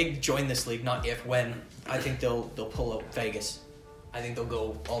 when they join this league, not if, when. I think they'll pull out Vegas. I think they'll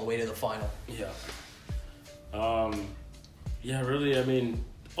go all the way to the final. Yeah. Yeah, really, I mean,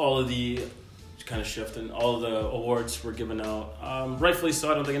 all of the kind of shifting, all of the awards were given out. Rightfully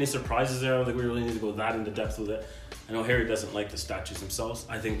so, I don't think any surprises there. I don't think we really need to go that into depth with it. I know Harry doesn't like the statues themselves.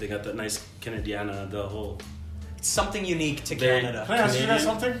 I think they got that nice Canadiana, the whole... It's something unique to Very- Canada. Can I ask you guys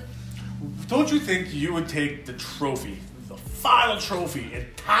Canadian. something? Don't you think you would take the trophy, the final trophy, and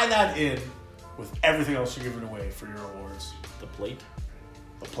tie that in with everything else you're giving away for your awards? The plate.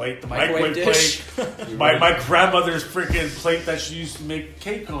 The plate, the Microwave microwave dish. plate, my grandmother's freaking plate that she used to make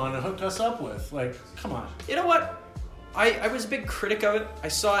cake on and hook us up with. Like, come on. You know what? I was a big critic of it. I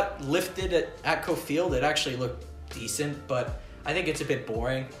saw it lifted at ATCO Field. It actually looked decent, but I think it's a bit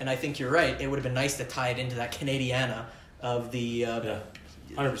boring. And I think you're right. It would have been nice to tie it into that Canadiana of the Yeah,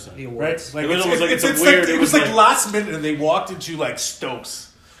 100%. the Right? awards. Like, It was it's, almost like it's, it's a it's weird- like, it it was was like like- last minute and they walked into like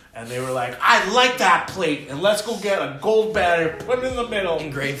Stokes and they were like, "I like that plate, and let's go get a gold banner, put it in the middle."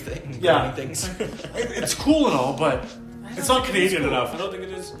 Engraving things. It's cool and all, but it's not Canadian I enough. don't think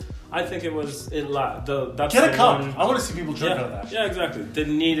it is. I think it was that's Get a the cup. one- I want to see people drink out of that. Yeah, exactly. They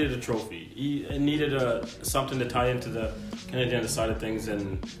needed a trophy. It needed something to tie into the Canadian side of things,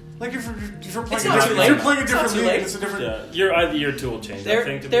 and Like if you're It's playing, not a too different, late. if you're playing a It's not different too league, late. it's a different. yeah, year two will change. I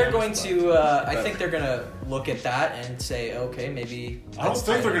think, to be They're honest, going but- to. I think they're going to look at that and say, okay, maybe. I don't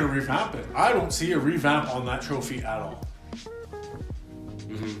think they're going to revamp it. I don't see a revamp on that trophy at all.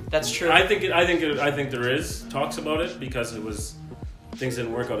 That's true. I think there is talks about it because things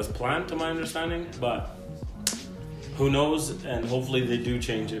didn't work out as planned, to my understanding. But who knows? And hopefully they do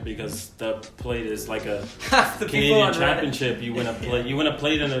change it because the plate is like a Half the people Canadian on Reddit. championship. You win a plate. You win a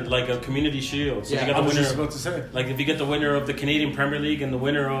plate in like a community shield. So Yeah. you get I the was winner. just about to say. Like if you get the winner of the Canadian Premier League and the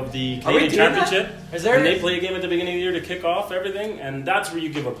winner of the Are we Canadian doing that? Championship, Is there- and they play a game at the beginning of the year to kick off everything, and that's where you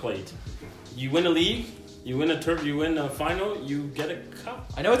give a plate. You win a league, you win you win a final, you get a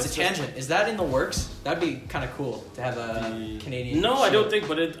cup. I know it's a just- tangent. Is that in the works? That'd be kind of cool to have a Canadian. No, I shield. don't think,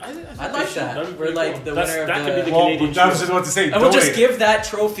 but I think I'd they like should. that. That'd be We're pretty like cool. the That's- winner of that the- could be the Well, Canadian I was Shield. just about to say. And we'll just donate. give that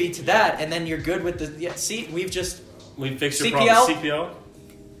trophy to that, and then you're good with the. Yeah, see, we've just. We fixed your CPL? problem. CPL.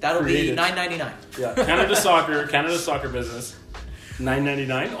 That'll be Created. $9.99. Yeah. Canada soccer business.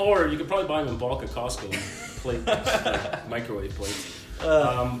 $9.99, or you could probably buy them in bulk at Costco. Plate, like microwave plates.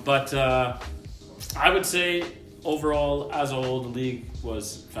 But I would say overall, as a whole, the league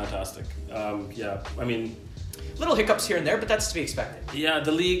was fantastic. Yeah, I mean, Little hiccups here and there, but that's to be expected. yeah,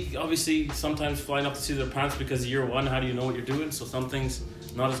 the league obviously sometimes flying up to see their pants because year one, how do you know what you're doing? So some things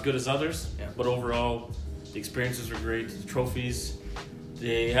not as good as others. Yeah. But overall, the experiences were great. The trophies,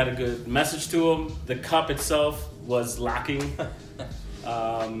 they had a good message to them. The cup itself was lacking.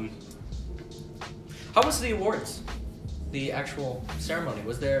 How was the awards? The actual ceremony?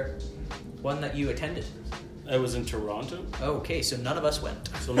 Was there one that you attended? It was in Toronto. Oh, okay, so none of us went.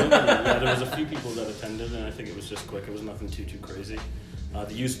 So nobody, yeah, there was a few people that attended, and I think it was just quick. It was nothing too crazy.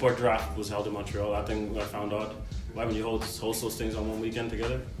 The U Sport draft was held in Montreal. That thing I found out. Why would you host those things on one weekend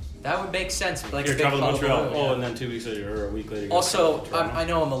together? That would make sense. Like You're a big traveling to club Montreal. of oil, Oh, yeah. and then 2 weeks later or a week later. you Also, go to Toronto. I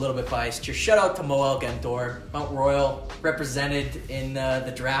know I'm a little bit biased here. Shout out to Moel Gentor, Mount Royal, represented in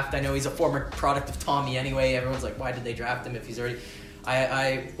the draft. I know he's a former product of Tommy anyway. Everyone's like, why did they draft him if he's already...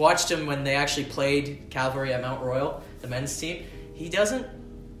 I watched him when they actually played Calvary at Mount Royal, the men's team. He doesn't...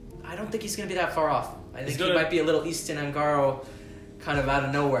 I don't think he's going to be that far off. I think He's he gonna- might be a little Easton Angaro kind of out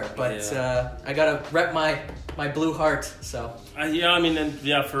of nowhere. But I got to rep my blue heart, so... Yeah, I mean, and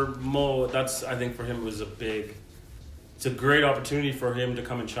yeah, for Mo, that's I think for him was it's a great opportunity for him to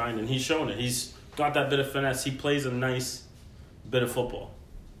come and shine, and he's shown it. He's got that bit of finesse. He plays a nice bit of football.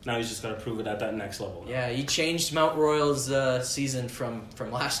 Now he's just got to prove it at that next level. Yeah, he changed Mount Royal's season from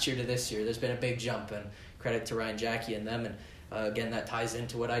last year to this year. There's been a big jump, and credit to Ryan Jackie and them. And again, that ties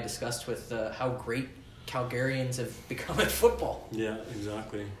into what I discussed with how great Calgarians have become at football. Yeah,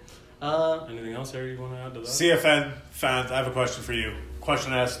 exactly. Anything else, Harry, you want to add to that? CFN fans, I have a question for you.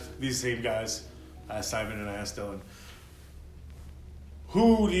 Question I asked these same guys. I asked Simon and I asked Dylan.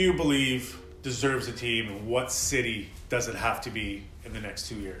 Who do you believe deserves a team, and what city does it have to be in the next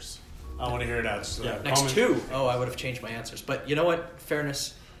 2 years? I want to hear it out. So Yeah. Next Comment. two. Oh, I would have changed my answers. But you know what?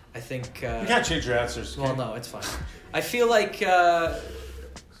 Fairness, I think... You can't change your answers. Well, no, it's fine. I feel like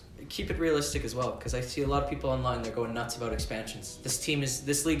keep it realistic as well, because I see a lot of people online. They're going nuts about expansions. This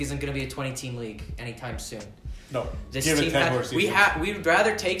league isn't going to be a 20-team league anytime soon. No. This Give it team 10 more seasons. we'd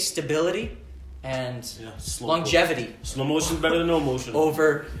rather take stability and Yeah, slow longevity Slow motion's better than no motion.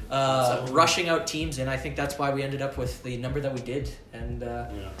 over rushing out teams, and I think that's why we ended up with the number that we did. And Yeah.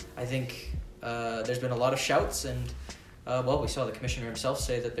 I think there's been a lot of shouts, and we saw the commissioner himself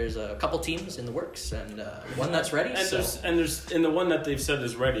say that there's a couple teams in the works, and one that's ready. And so. there's in the one that they've said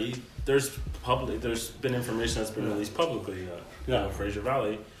is ready. There's been information that's been released publicly. Fraser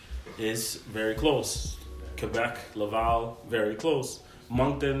Valley is very close. Quebec, Laval, very close.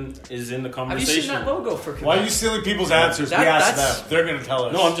 Moncton is in the Have you conversation. seen that logo for Quebec? Why are you stealing people's answers? We asked them. They're going to tell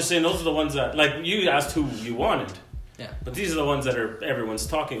us. No, I'm just saying those are the ones that like you asked who you wanted, Yeah. but these are the ones that are everyone's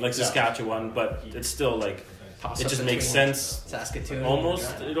talking like Yeah. Saskatchewan, but it's still like Toss it up just makes between sense. Saskatoon.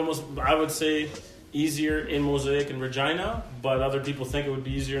 Almost, and it almost I would say easier in Mosaic and Regina, but other people think it would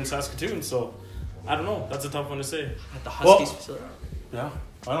be easier in Saskatoon. So I don't know. That's a tough one to say. at the Huskies Well- facility. Yeah.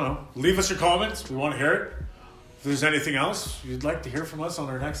 I don't know. Leave us your comments. We want to hear it. If there's anything else you'd like to hear from us on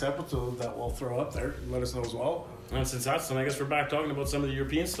our next episode that we'll throw up there, let us know as well. And since that's done, I guess we're back talking about some of the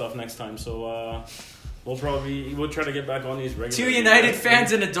European stuff next time. So we'll try to get back on these regular. Two United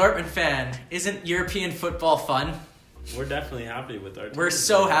fans and a Dortmund fan. Isn't European football fun? We're definitely happy with our team. We're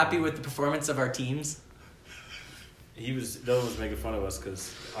so happy with the performance of our teams. Dylan was making fun of us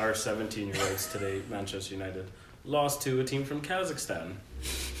because our 17-year-olds today, Manchester United, lost to a team from Kazakhstan.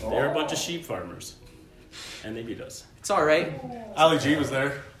 They're a bunch of sheep farmers. And they beat us. It's all right. Ali G was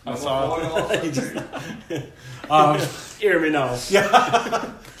there. I saw it. Hear me now.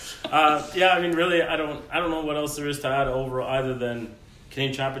 Yeah. I mean, really, I don't know what else there is to add overall other than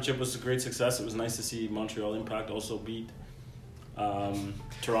Canadian Championship was a great success. It was nice to see Montreal Impact also beat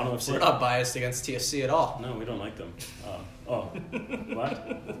Toronto FC. We're not biased against TFC at all. No, we don't like them. What?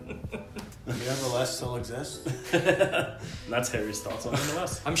 Nevertheless still exists. That's Harry's thoughts on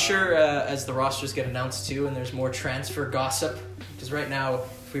MLS. I'm sure as the rosters get announced too, and there's more transfer gossip, because right now,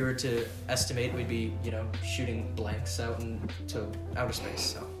 if we were to estimate, we'd be shooting blanks out into outer space.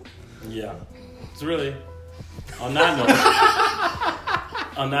 So Yeah. It's really on that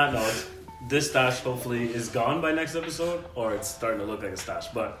note, this stash hopefully is gone by next episode, or it's starting to look like a stash.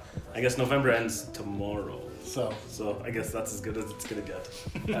 But I guess November ends tomorrow. So I guess that's as good as it's gonna get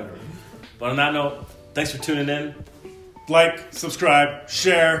ever. But on that note, thanks for tuning in. Like, subscribe,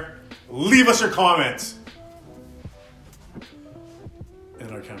 share, leave us your comments.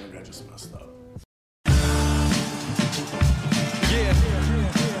 And our camera guy just messed up. Yeah.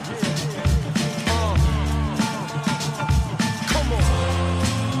 Come on.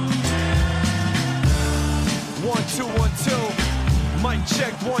 1 2 1 2. Mic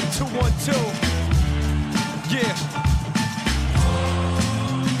check 1 2 1 2. Yeah.